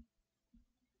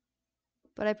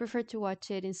 But I prefer to watch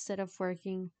it instead of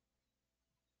working.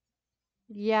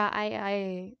 Yeah,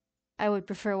 I would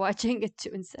prefer watching it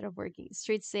too instead of working.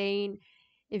 Straight saying,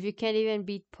 if you can't even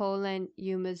beat Poland,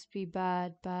 you must be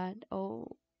bad, bad. Oh,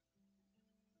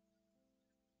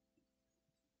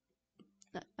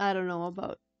 I don't know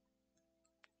about.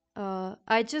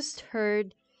 I just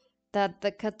heard that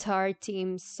the Qatar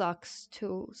team sucks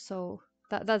too. So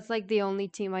that's like the only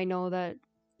team I know that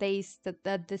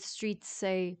that the streets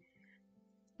say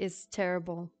is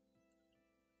terrible.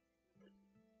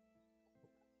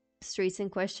 Streets in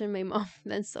question, my mom,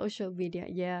 than social media.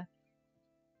 Yeah,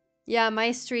 yeah.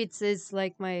 My streets is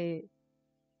like my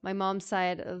mom's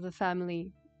side of the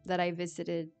family that I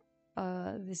visited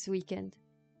this weekend.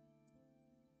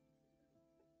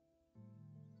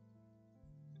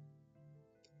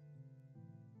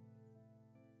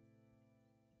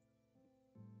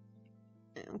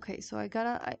 Okay, so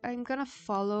I'm gonna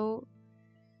follow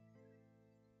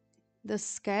the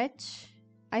sketch.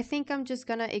 I think I'm just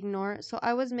gonna ignore. So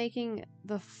I was making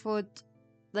the foot,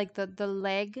 like the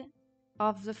leg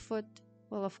of the foot.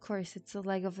 Well, of course, it's the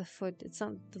leg of the foot. It's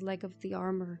not the leg of the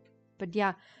armor. But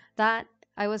yeah, that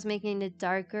I was making it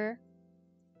darker,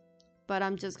 but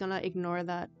I'm just gonna ignore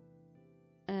that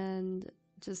and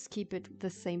just keep it the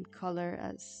same color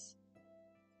as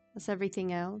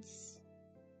everything else.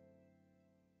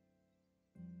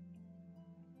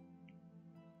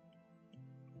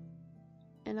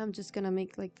 And I'm just gonna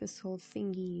make like this whole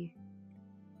thingy.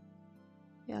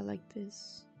 Yeah, like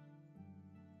this.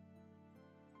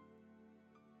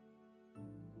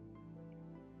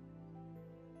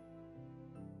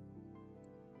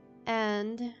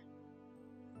 And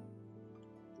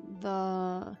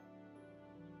the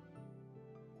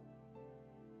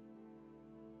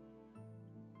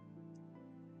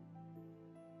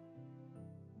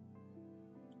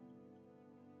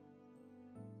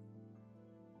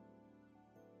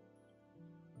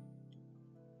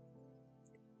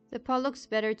paw looks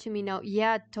better to me now.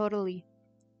 Yeah, totally.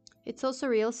 It's also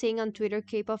real seeing on Twitter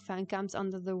K-pop fan cams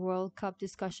under the World Cup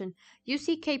discussion. You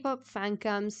see K-pop fan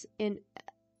cams in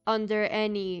under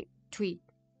any tweet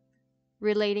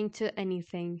relating to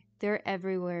anything. They're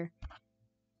everywhere.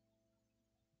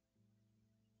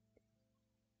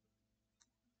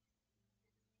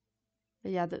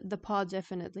 But yeah, the paw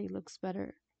definitely looks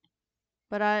better.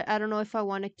 But I don't know if I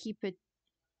want to keep it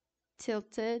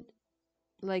tilted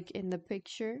like in the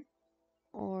picture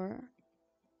or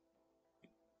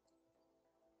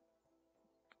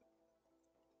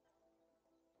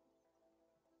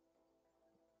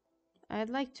I'd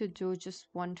like to do just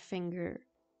one finger,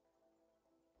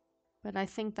 but I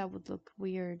think that would look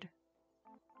weird.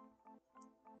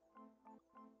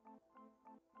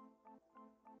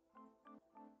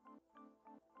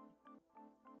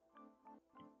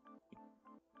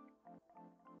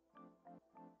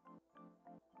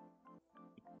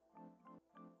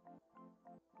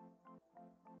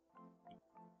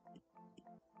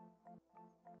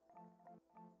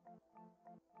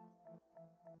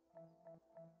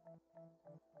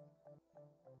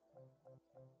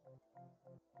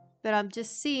 But I'm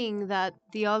just seeing that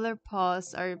the other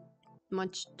paws are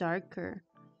much darker.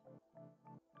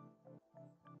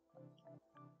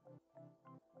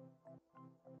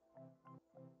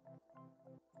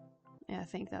 Yeah, I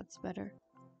think that's better.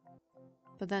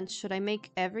 But then should I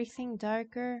make everything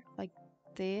darker like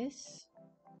this?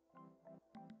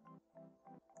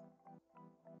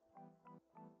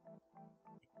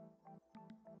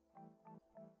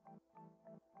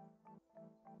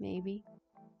 Maybe.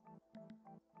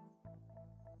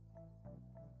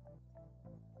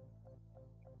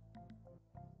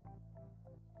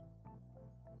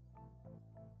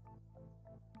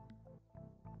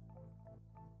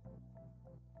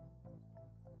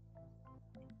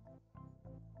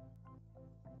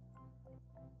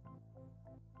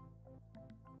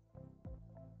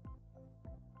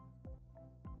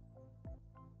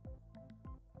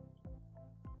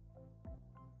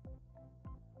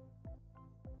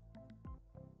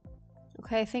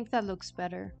 Okay, I think that looks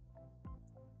better.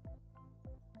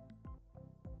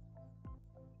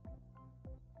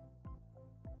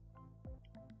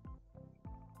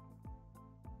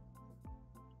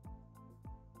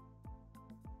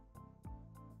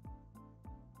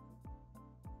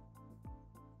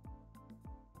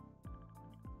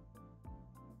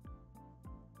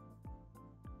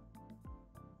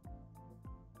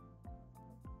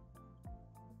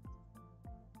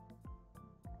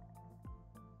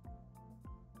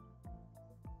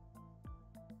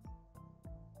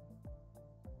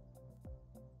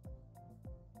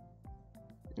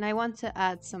 And I want to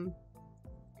add some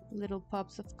little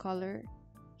pops of color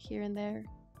here and there.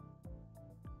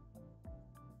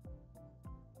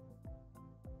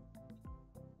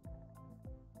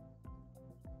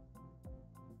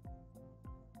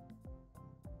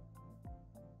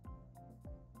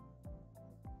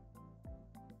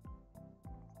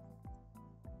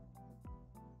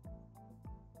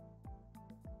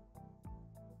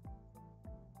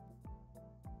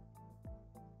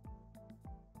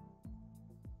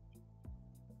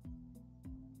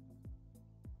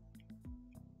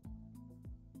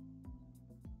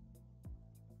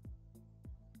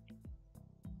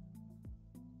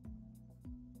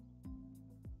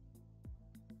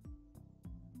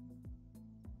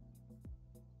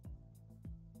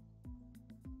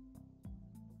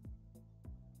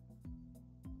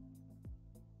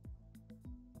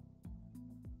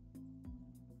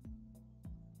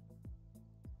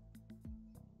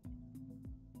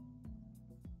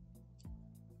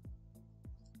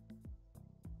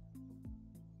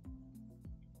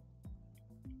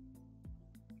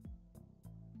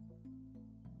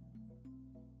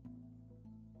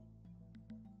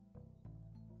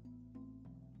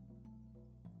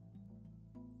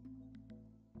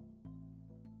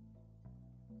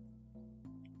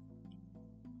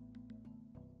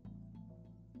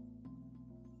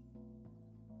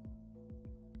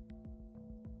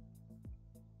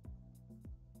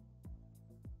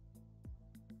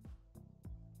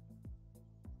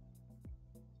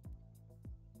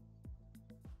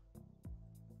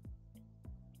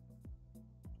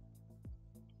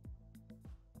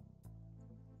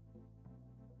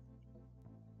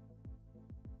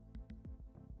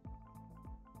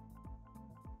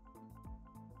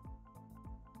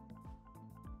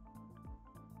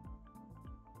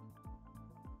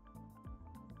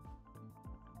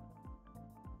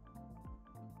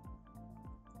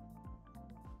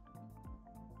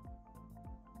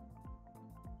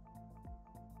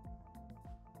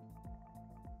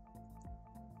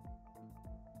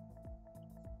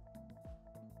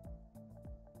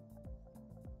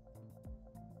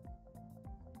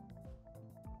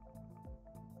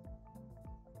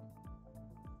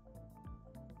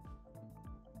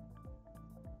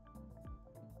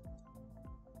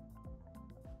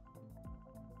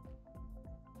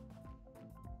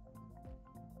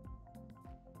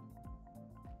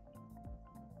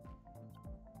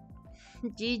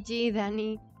 GG,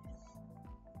 Danny.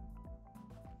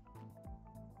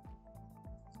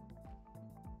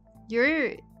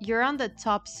 You're on the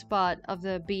top spot of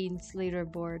the beans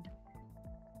leaderboard.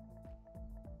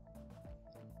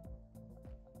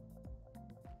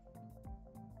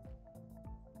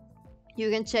 You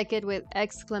can check it with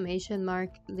exclamation mark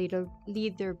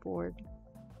leaderboard,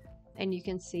 and you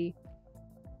can see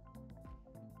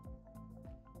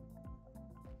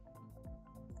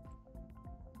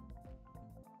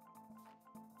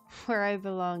where I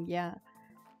belong. Yeah.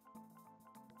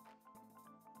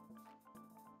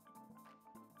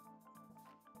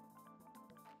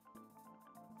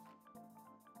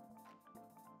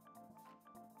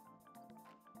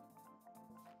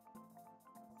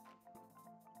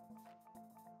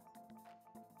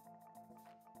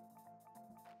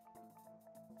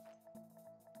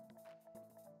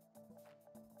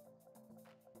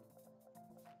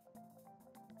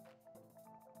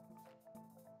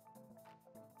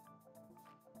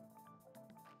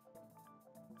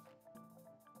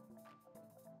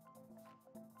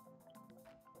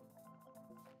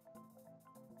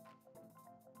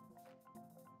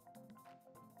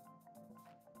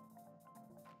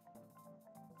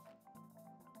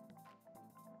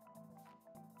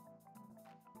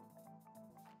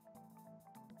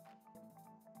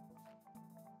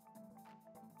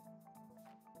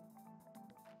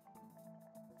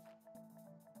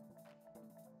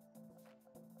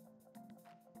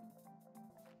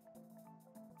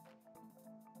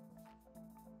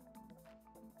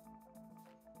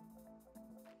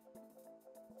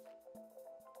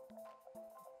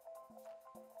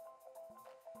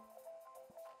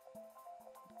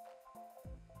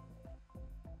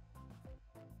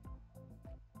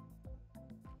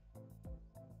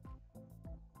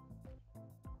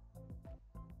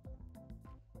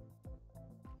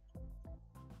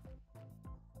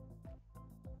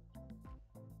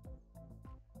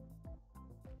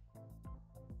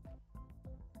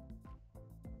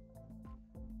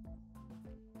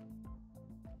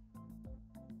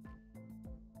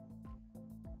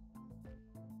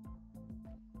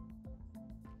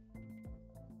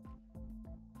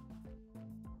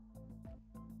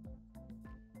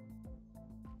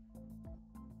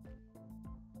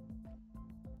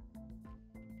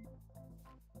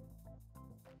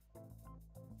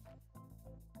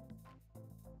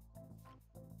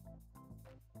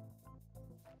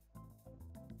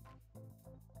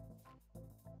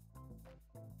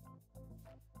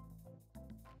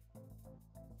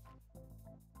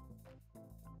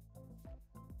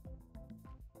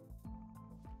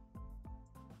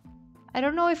 I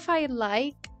don't know if I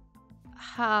like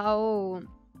how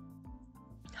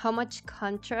much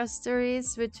contrast there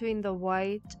is between the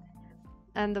white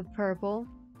and the purple.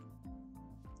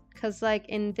 Cause like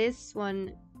in this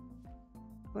one,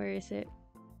 where is it?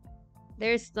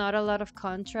 There's not a lot of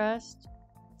contrast.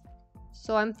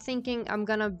 So I'm thinking I'm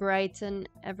gonna brighten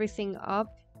everything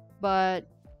up, but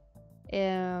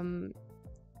um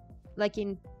like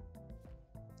in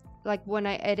like when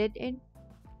I edit it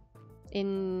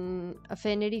in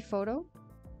Affinity Photo.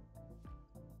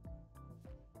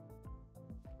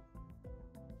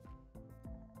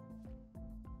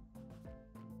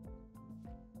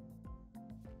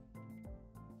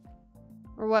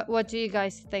 Or what do you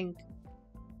guys think?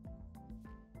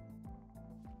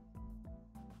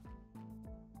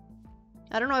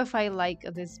 I don't know if I like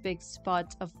this big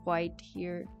spot of white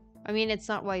here. I mean, it's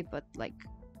not white, but like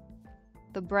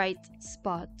the bright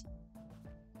spot.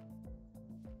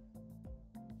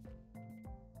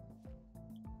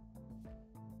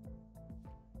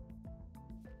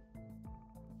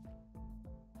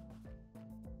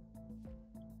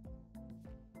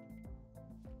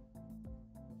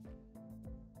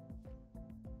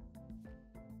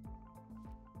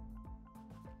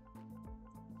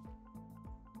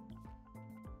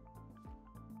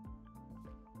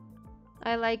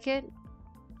 I like it.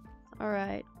 All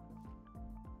right.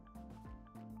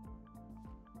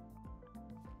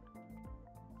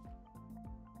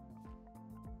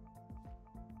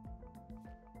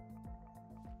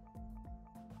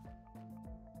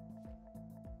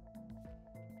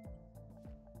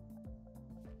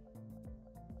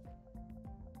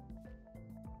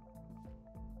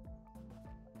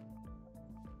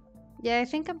 Yeah, I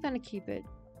think I'm gonna keep it.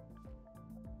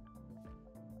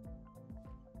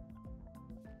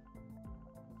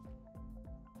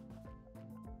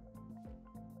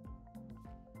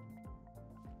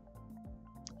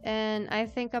 And I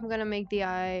think I'm gonna make the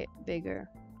eye bigger.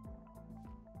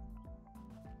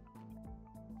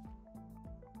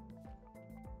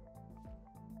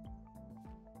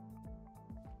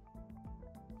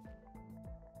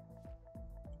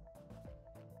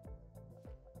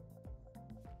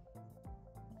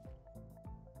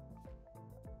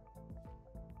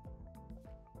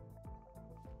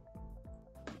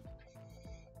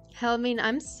 Helmin,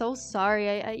 I'm so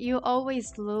sorry. You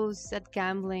always lose at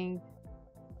gambling.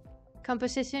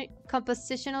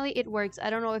 Compositionally, it works.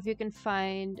 I don't know if you can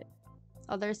find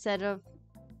other set of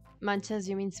manchas,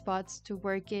 you mean spots, to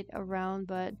work it around,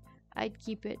 but I'd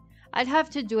keep it. I'd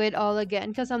have to do it all again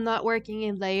because I'm not working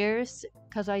in layers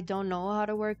because I don't know how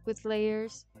to work with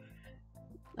layers.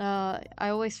 I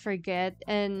always forget,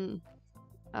 and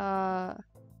uh,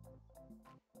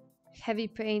 heavy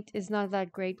paint is not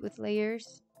that great with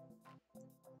layers,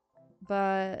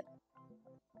 but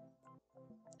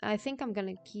I think I'm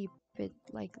gonna keep it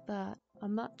like that.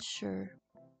 I'm not sure.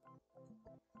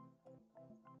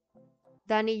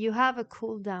 Danny, you have a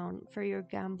cooldown for your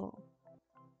gamble.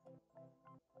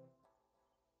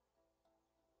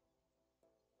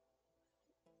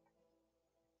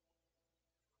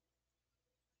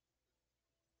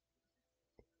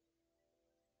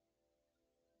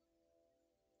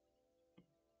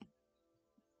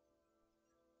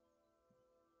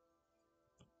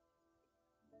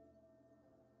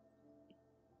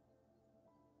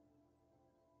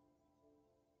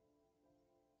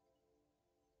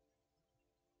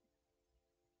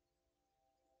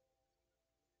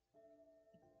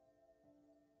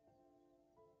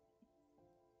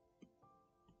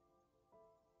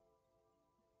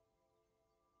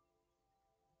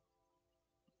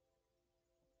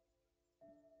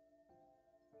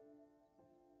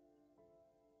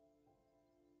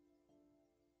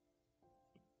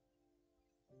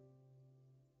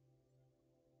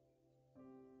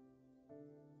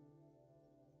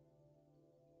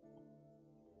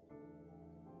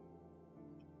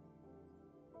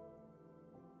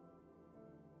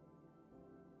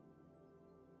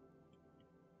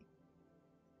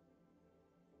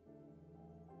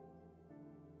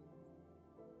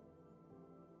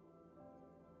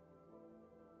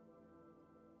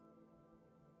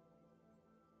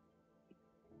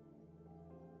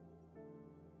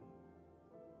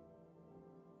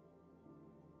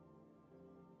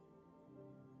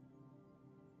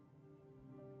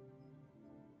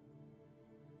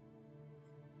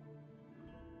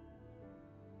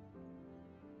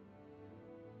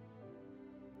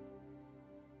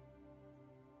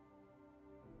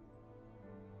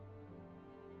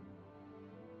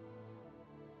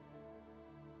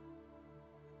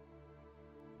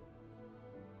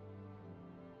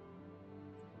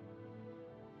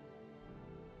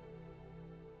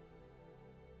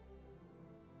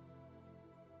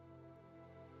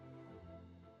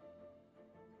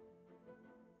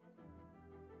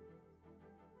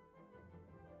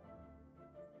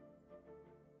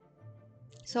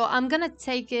 So I'm gonna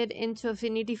take it into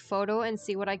Affinity Photo and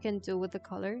see what I can do with the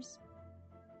colors.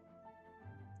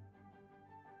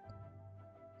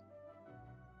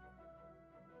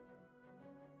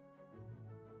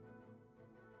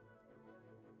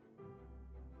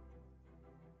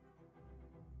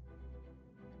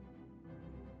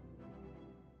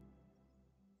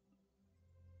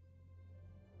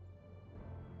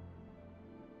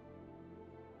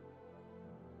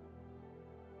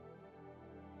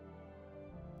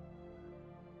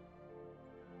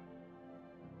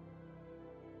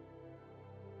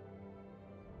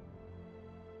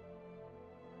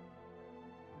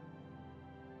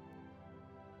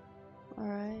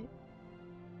 Alright.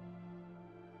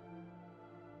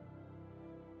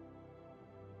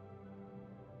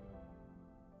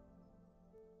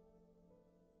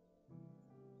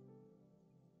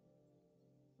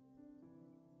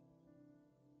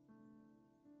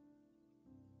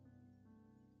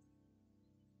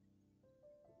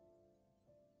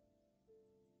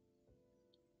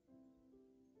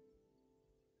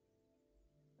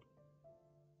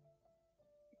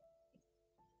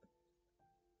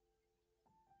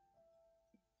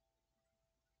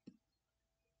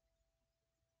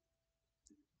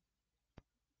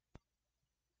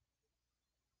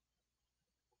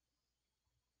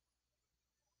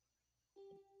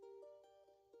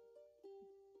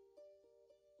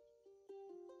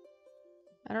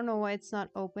 I don't know why it's not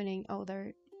opening. Oh,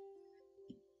 there.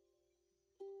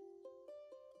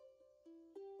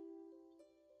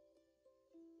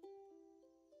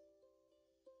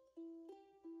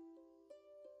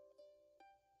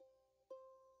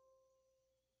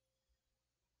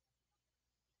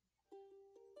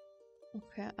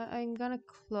 Okay, I'm gonna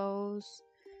close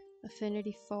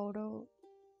Affinity Photo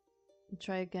and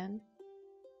try again.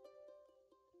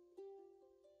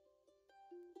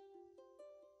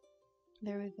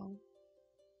 There we go.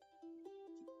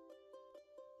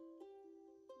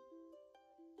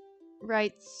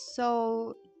 Right,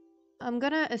 so I'm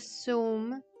gonna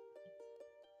assume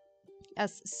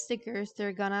as stickers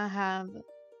they're gonna have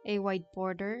a white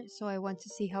border, so I want to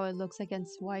see how it looks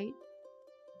against white.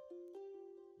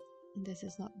 And this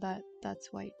is not that,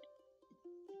 that's white.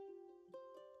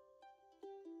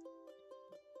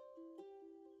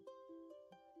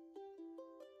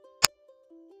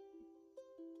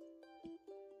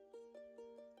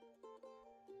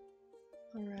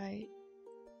 All right.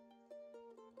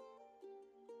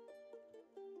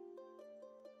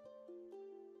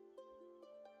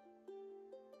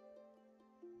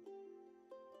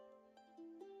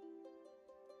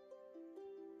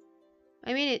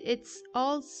 I mean, it's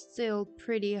all still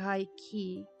pretty high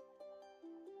key.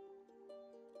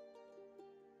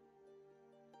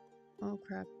 Oh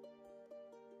crap.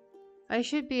 I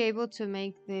should be able to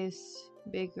make this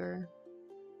bigger,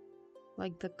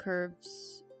 like the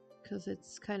curves, because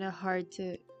it's kind of hard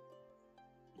to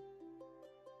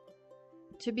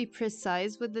be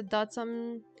precise with the dots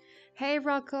on. Hey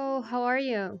Rocco, how are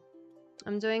you?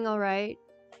 I'm doing all right.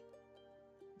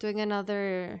 Doing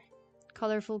another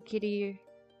colorful kitty.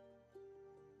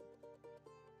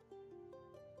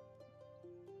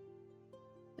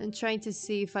 And trying to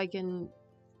see if I can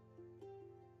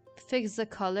fix the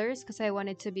colors because I want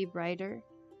it to be brighter.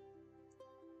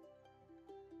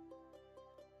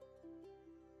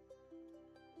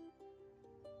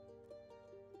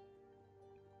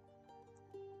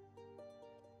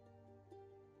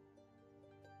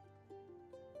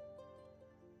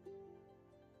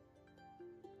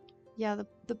 Yeah,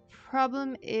 the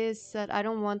problem is that I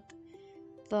don't want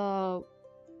the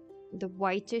the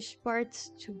whitish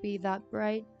parts to be that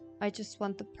bright. I just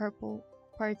want the purple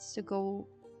parts to go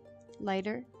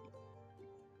lighter.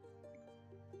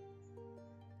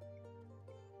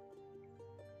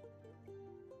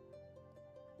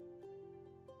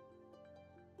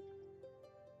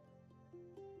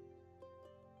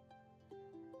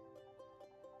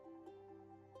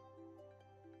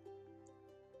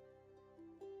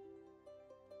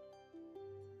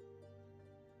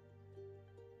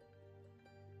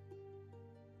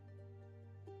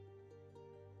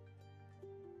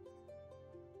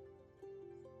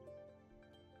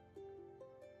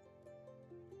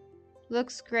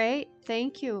 Looks great.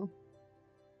 Thank you.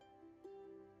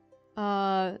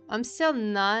 I'm still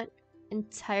not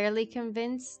entirely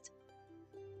convinced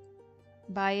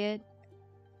by it.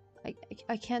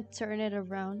 I can't turn it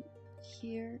around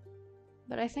here,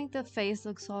 but I think the face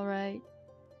looks alright.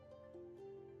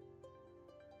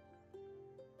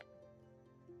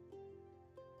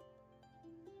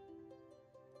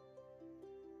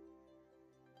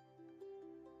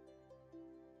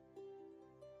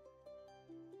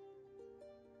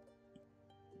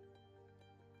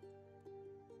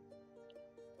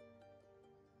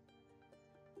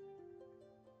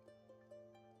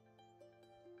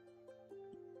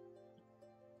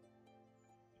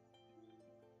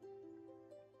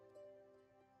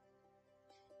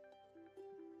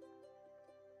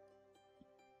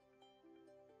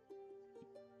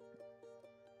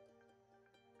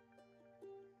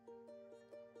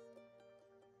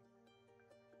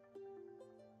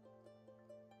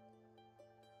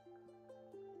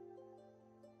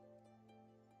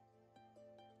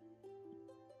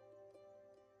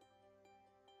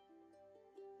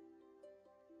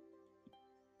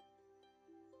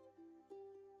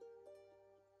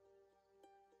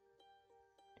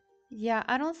 Yeah,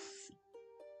 I don't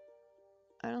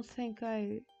think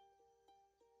I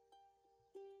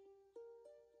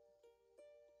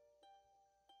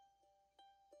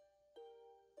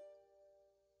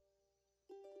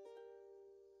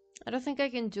don't think I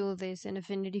can do this in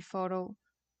Affinity Photo.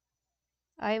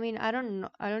 I mean, I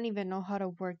don't even know how to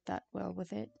work that well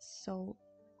with it. So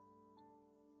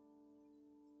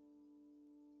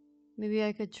maybe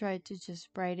I could try to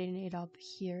just brighten it up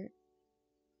here.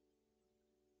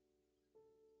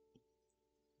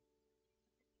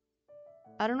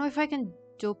 I don't know if I can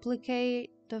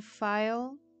duplicate the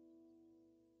file.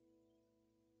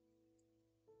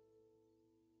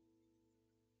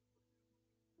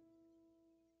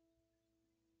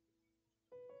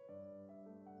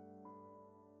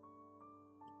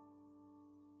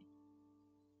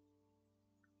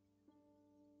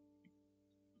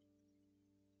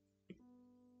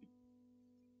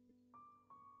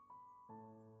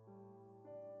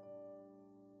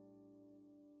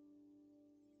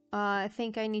 I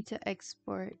think I need to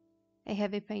export a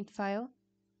heavy paint file.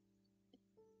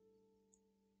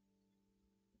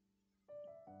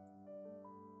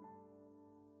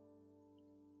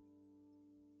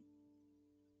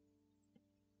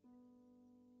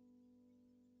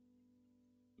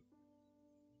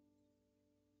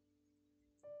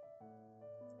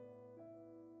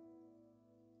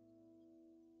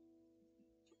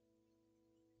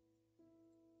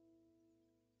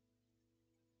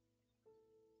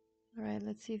 All right,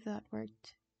 let's see if that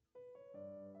worked.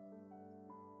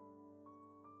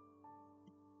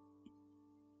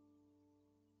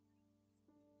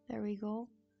 There we go.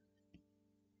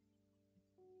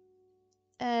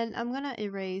 And I'm gonna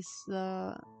erase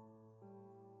the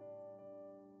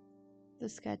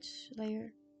sketch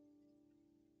layer.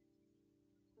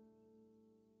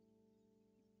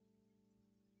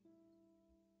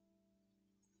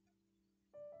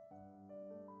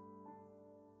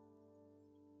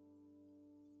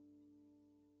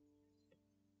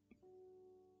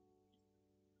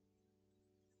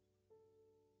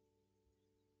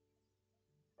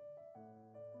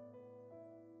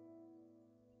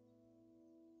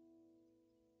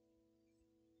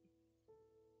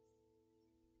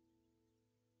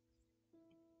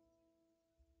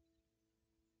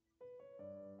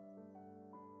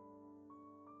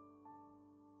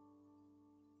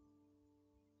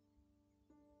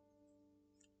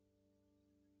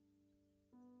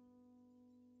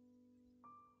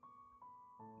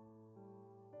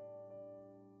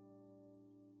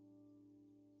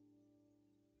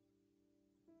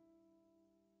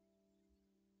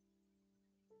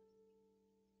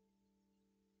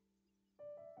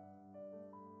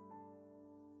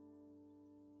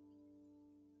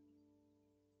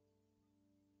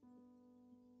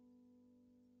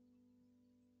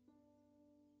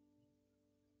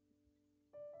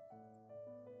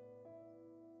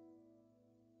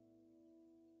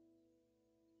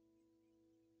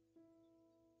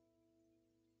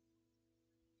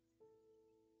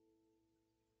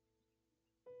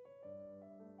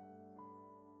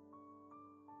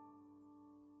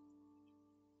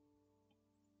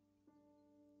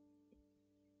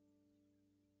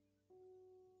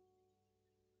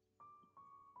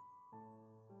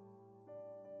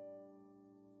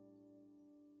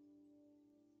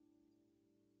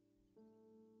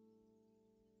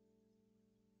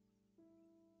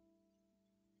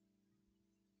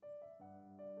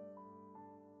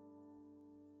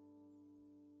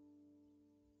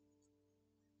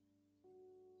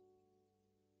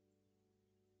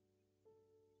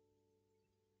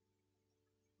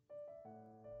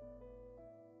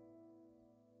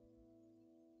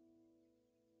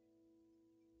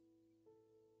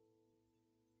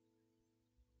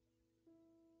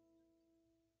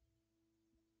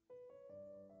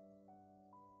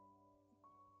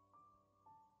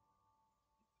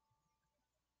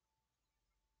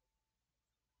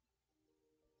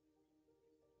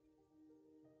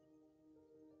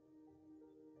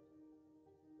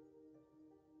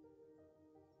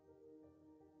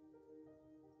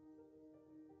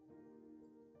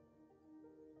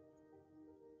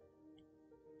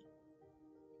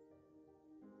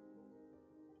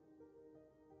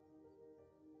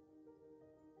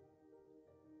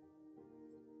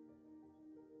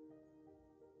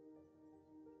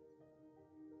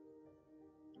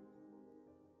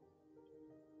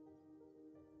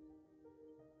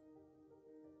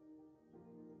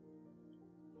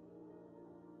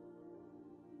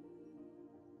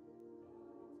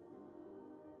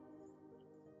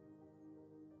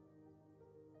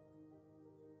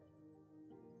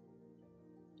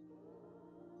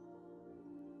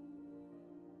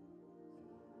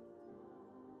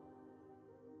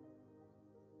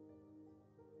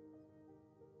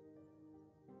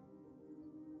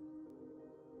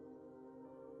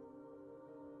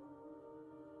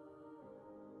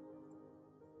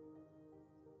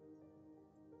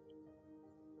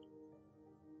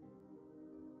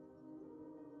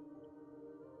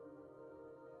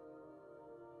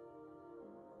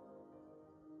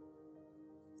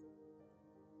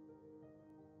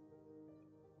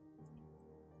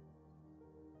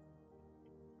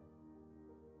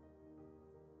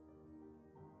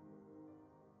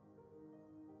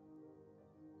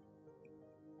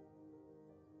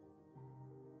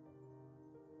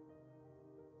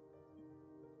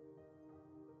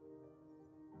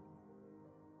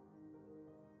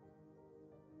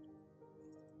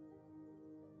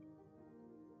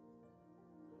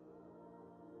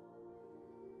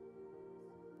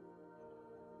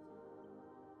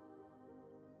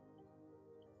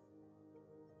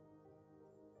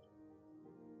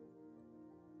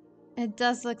 It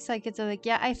does looks like it's a like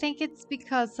yeah, I think it's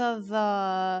because of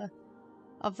the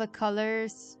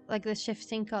colors, like the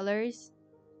shifting colors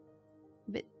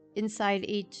but inside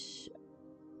each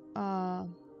uh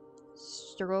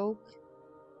stroke.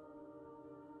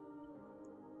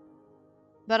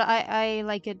 But I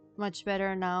like it much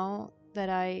better now that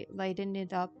I lightened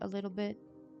it up a little bit.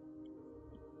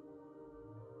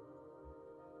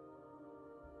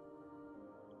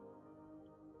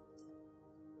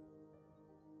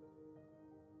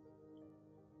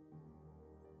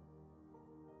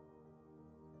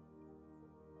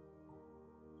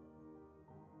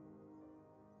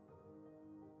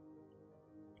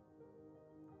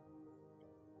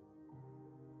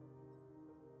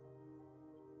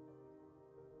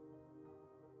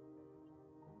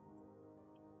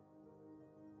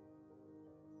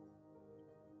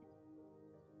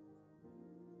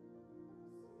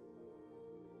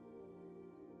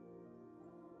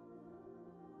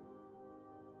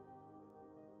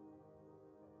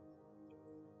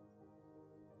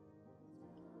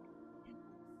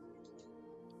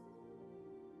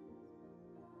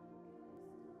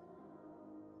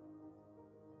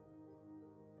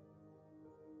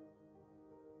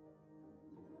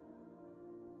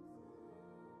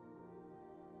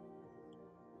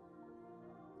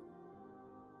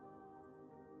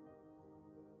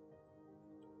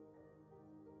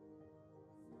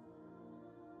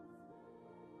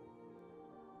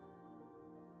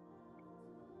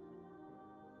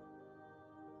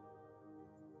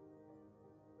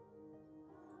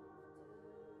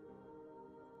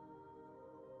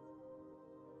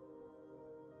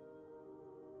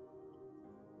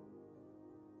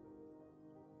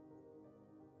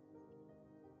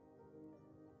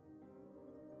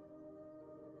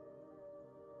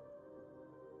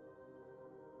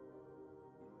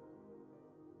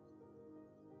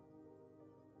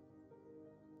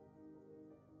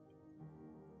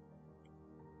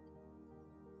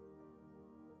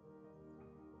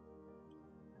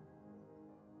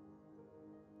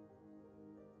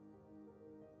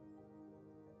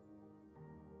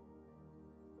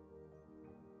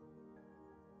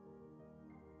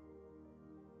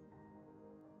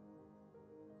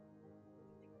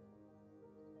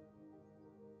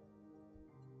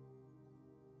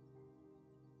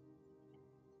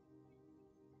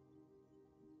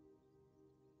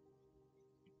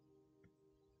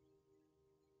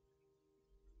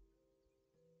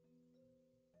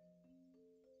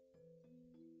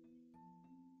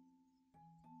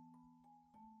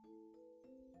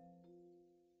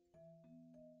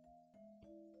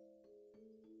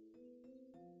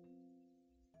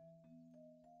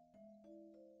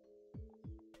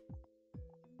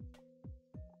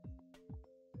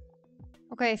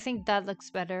 Okay, I think that looks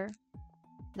better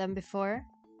than before.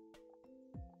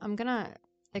 I'm gonna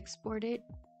export it.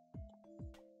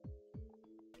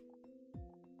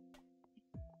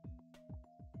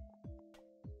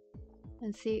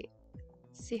 And see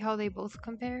how they both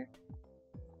compare.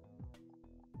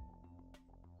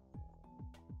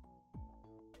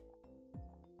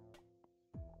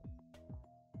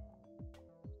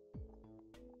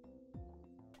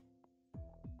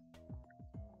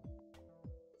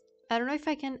 I don't know if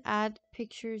I can add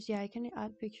pictures. Yeah, I can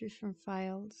add pictures from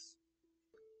files.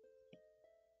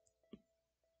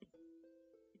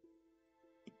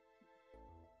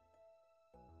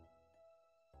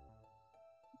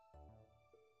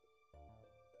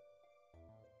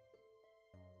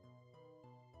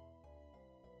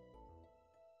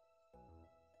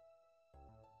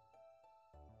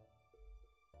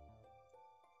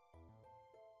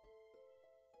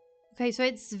 Okay, so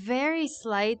it's very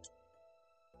slight,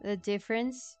 the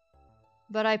difference,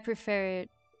 but I prefer it.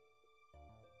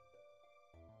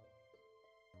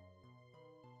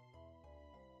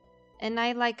 And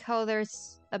I like how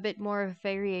there's a bit more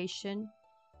variation,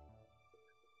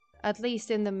 at least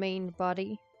in the main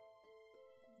body.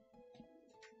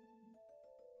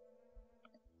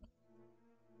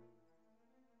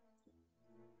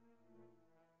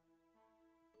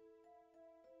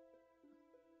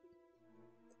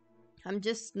 I'm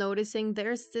just noticing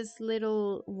there's this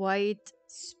little white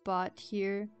spot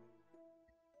here.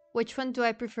 Which one do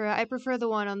I prefer? I prefer the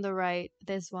one on the right,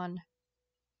 this one.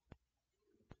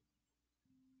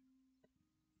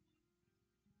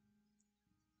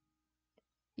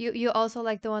 You also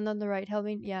like the one on the right,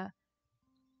 Helvin? Yeah.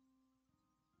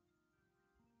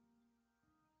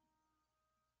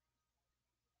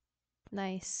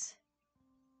 Nice.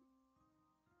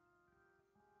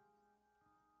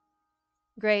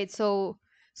 Great. So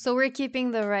we're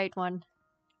keeping the right one.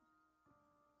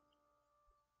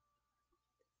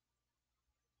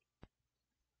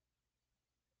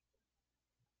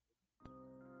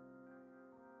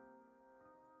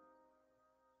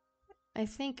 I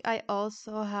think I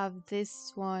also have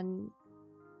this one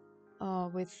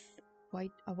with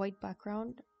a white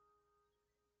background.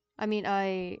 I mean,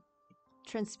 I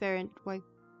transparent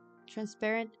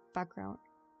background.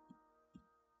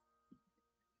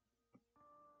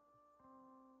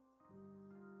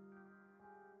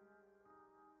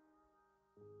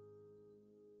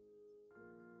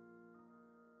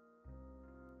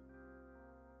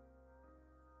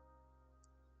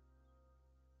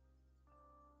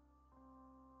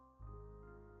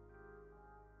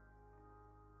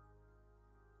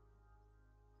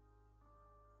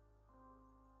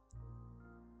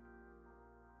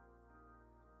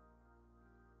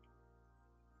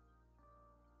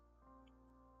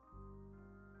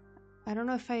 I don't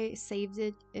know if I saved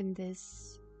it in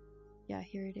this. Yeah,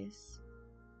 here it is.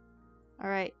 All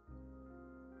right.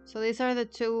 So these are the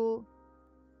two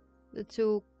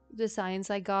designs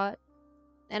I got,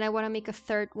 and I want to make a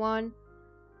third one.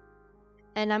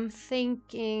 And uh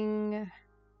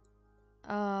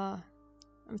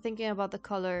I'm thinking about the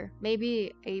color.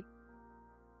 Maybe a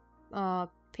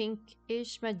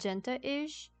pinkish,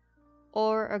 magenta-ish,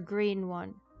 or a green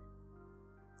one.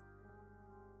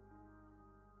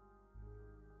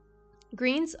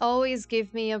 Greens always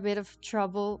give me a bit of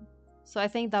trouble, so I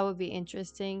think that would be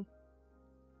interesting.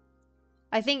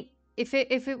 I think if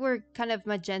it were kind of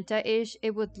magenta-ish,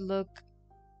 it would look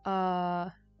uh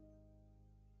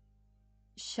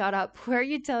shut up. Who are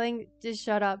you telling to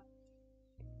shut up?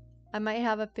 I might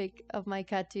have a pic of my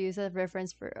cat to use as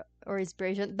reference for or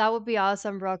inspiration. That would be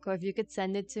awesome, Rocco, if you could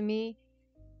send it to me.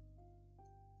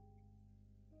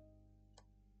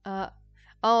 Uh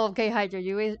oh, okay, Hydra,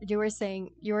 you were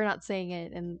saying you were not saying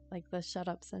it in like the shut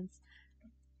up sense.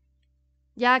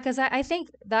 Yeah, because I think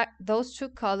that those two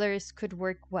colors could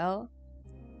work well.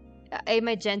 A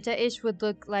magenta-ish would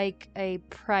look like a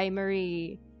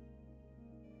primary.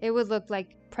 It would look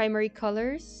like primary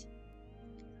colors,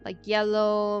 like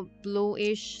yellow,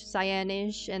 bluish,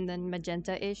 cyanish, and then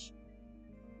magenta-ish.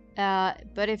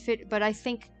 But I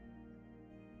think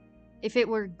if it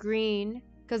were green,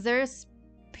 because there's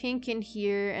pink in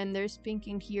here and there's pink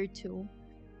in here too,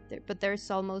 but there's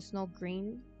almost no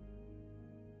green.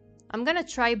 I'm gonna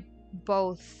try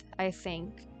both, I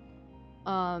think,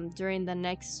 during the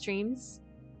next streams,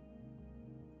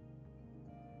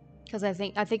 because I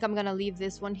think I'm gonna leave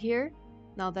this one here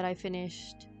now that I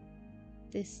finished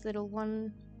this little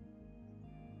one.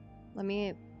 Let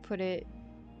me put it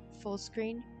full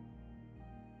screen.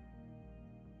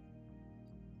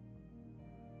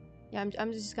 Yeah,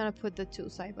 I'm just gonna put the two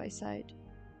side by side.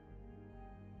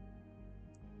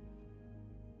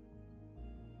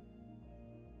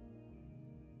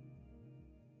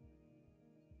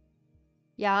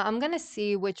 Yeah, I'm gonna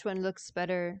see which one looks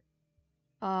better.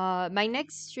 My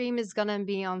next stream is gonna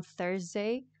be on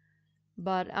Thursday,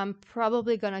 but I'm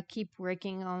probably gonna keep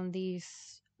working on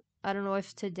these. I don't know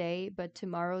if today, but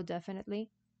tomorrow definitely.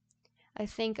 I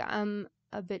think I'm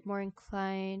a bit more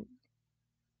inclined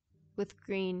with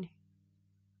green.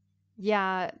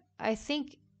 Yeah, I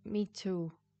think me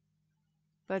too,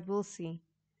 but we'll see.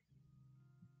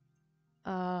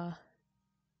 Uh,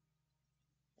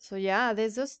 so yeah,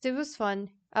 this was fun.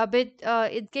 A bit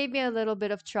it gave me a little bit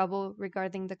of trouble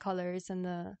regarding the colors and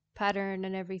the pattern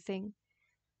and everything,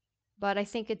 but I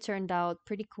think it turned out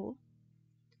pretty cool.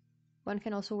 One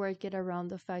can also work it around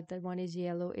the fact that one is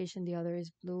yellowish and the other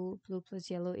is blue. Blue plus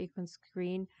yellow equals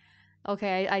green.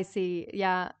 Okay, I see.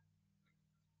 Yeah,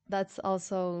 that's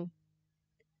also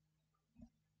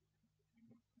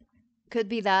could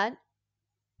be that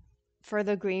for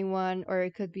the green one, or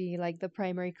it could be like the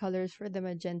primary colors for the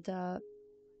magenta,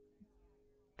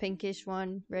 pinkish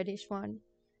one, reddish one.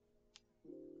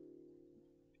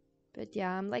 But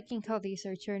yeah, I'm liking how these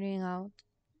are turning out.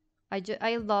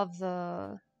 I love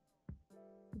the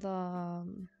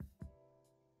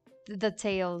the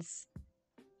tails,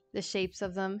 the shapes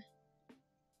of them.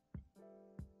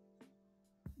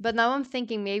 But now I'm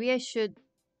thinking maybe I should.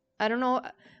 I don't know.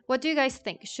 What do you guys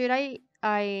think? Should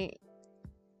I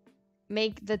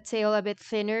make the tail a bit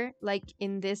thinner, like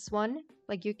in this one?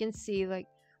 Like you can see, like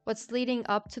what's leading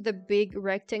up to the big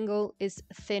rectangle is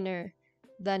thinner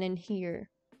than in here.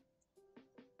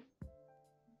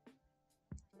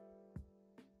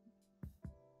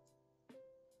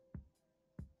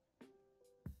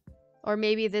 Or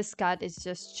maybe this cat is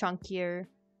just chunkier.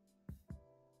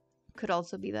 Could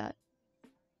also be that.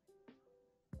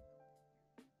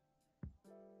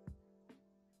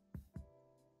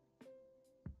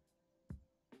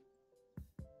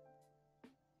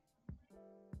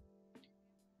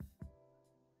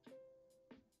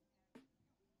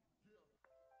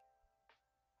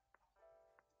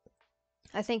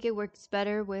 I think it works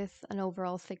better with an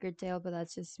overall thicker tail, but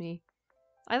that's just me.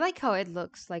 I like how it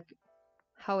looks, like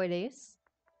how it is.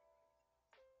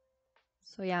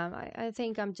 So yeah, I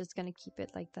think I'm just gonna keep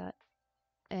it like that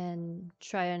and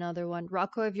try another one.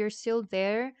 Rocco, if you're still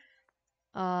there,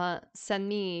 send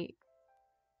me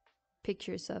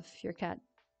pictures of your cat.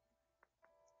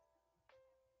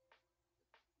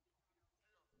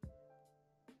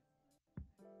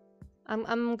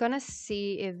 I'm gonna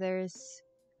see if there's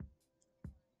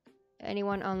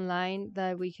anyone online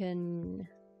that we can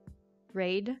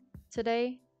raid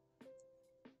today.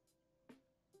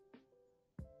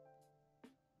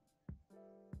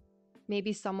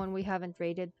 Maybe someone we haven't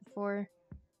raided before.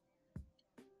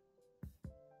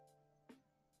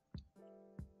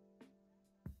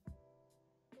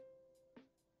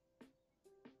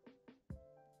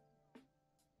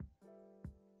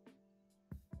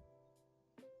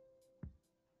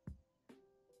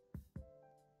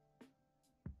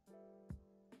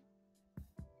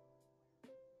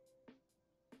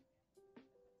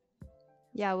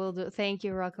 Yeah, we'll do. Thank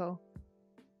you, Rocco.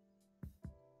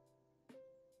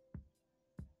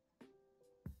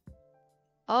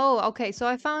 Oh, okay. So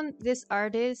I found this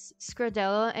artist,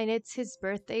 Scradella, and it's his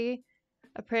birthday,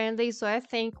 apparently. So I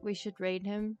think we should raid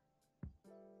him.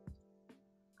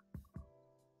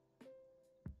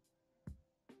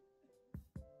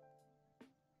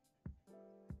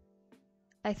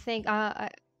 I think,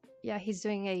 yeah, he's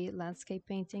doing a landscape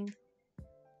painting.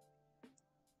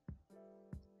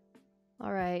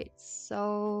 All right.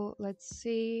 So let's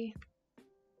see.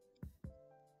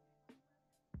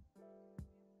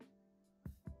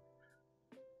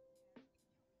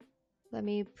 Let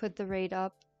me put the raid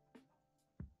up.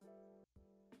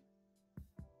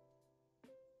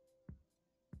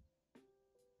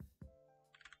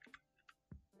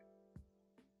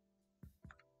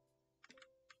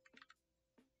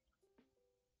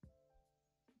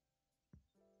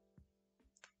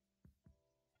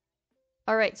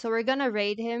 All right. So we're gonna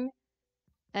raid him,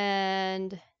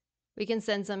 and we can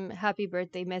send some happy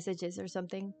birthday messages or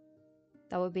something.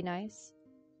 That would be nice.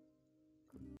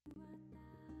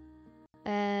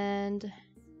 And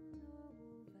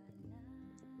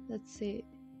let's see.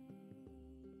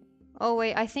 Oh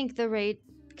wait, I think the raid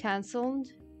canceled.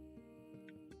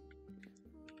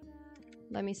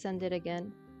 Let me send it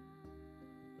again.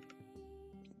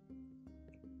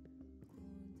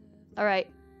 All right.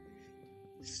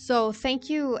 So thank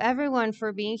you everyone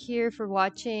for being here, for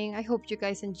watching. I hope you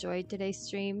guys enjoyed today's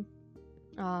stream.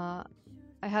 I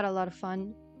had a lot of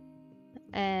fun.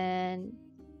 And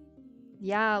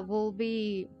yeah, we'll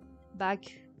be back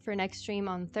for next stream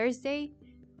on Thursday.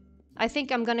 I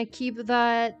think I'm gonna keep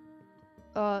that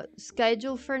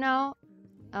schedule for now.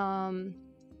 Um,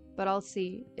 but I'll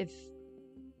see if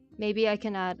maybe I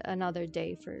can add another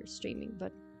day for streaming.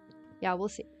 But yeah, we'll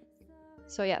see.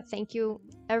 So yeah, thank you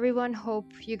everyone.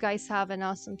 Hope you guys have an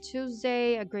awesome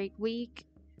Tuesday, a great week,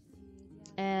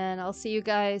 and I'll see you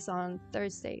guys on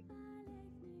Thursday.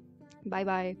 Bye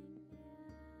bye.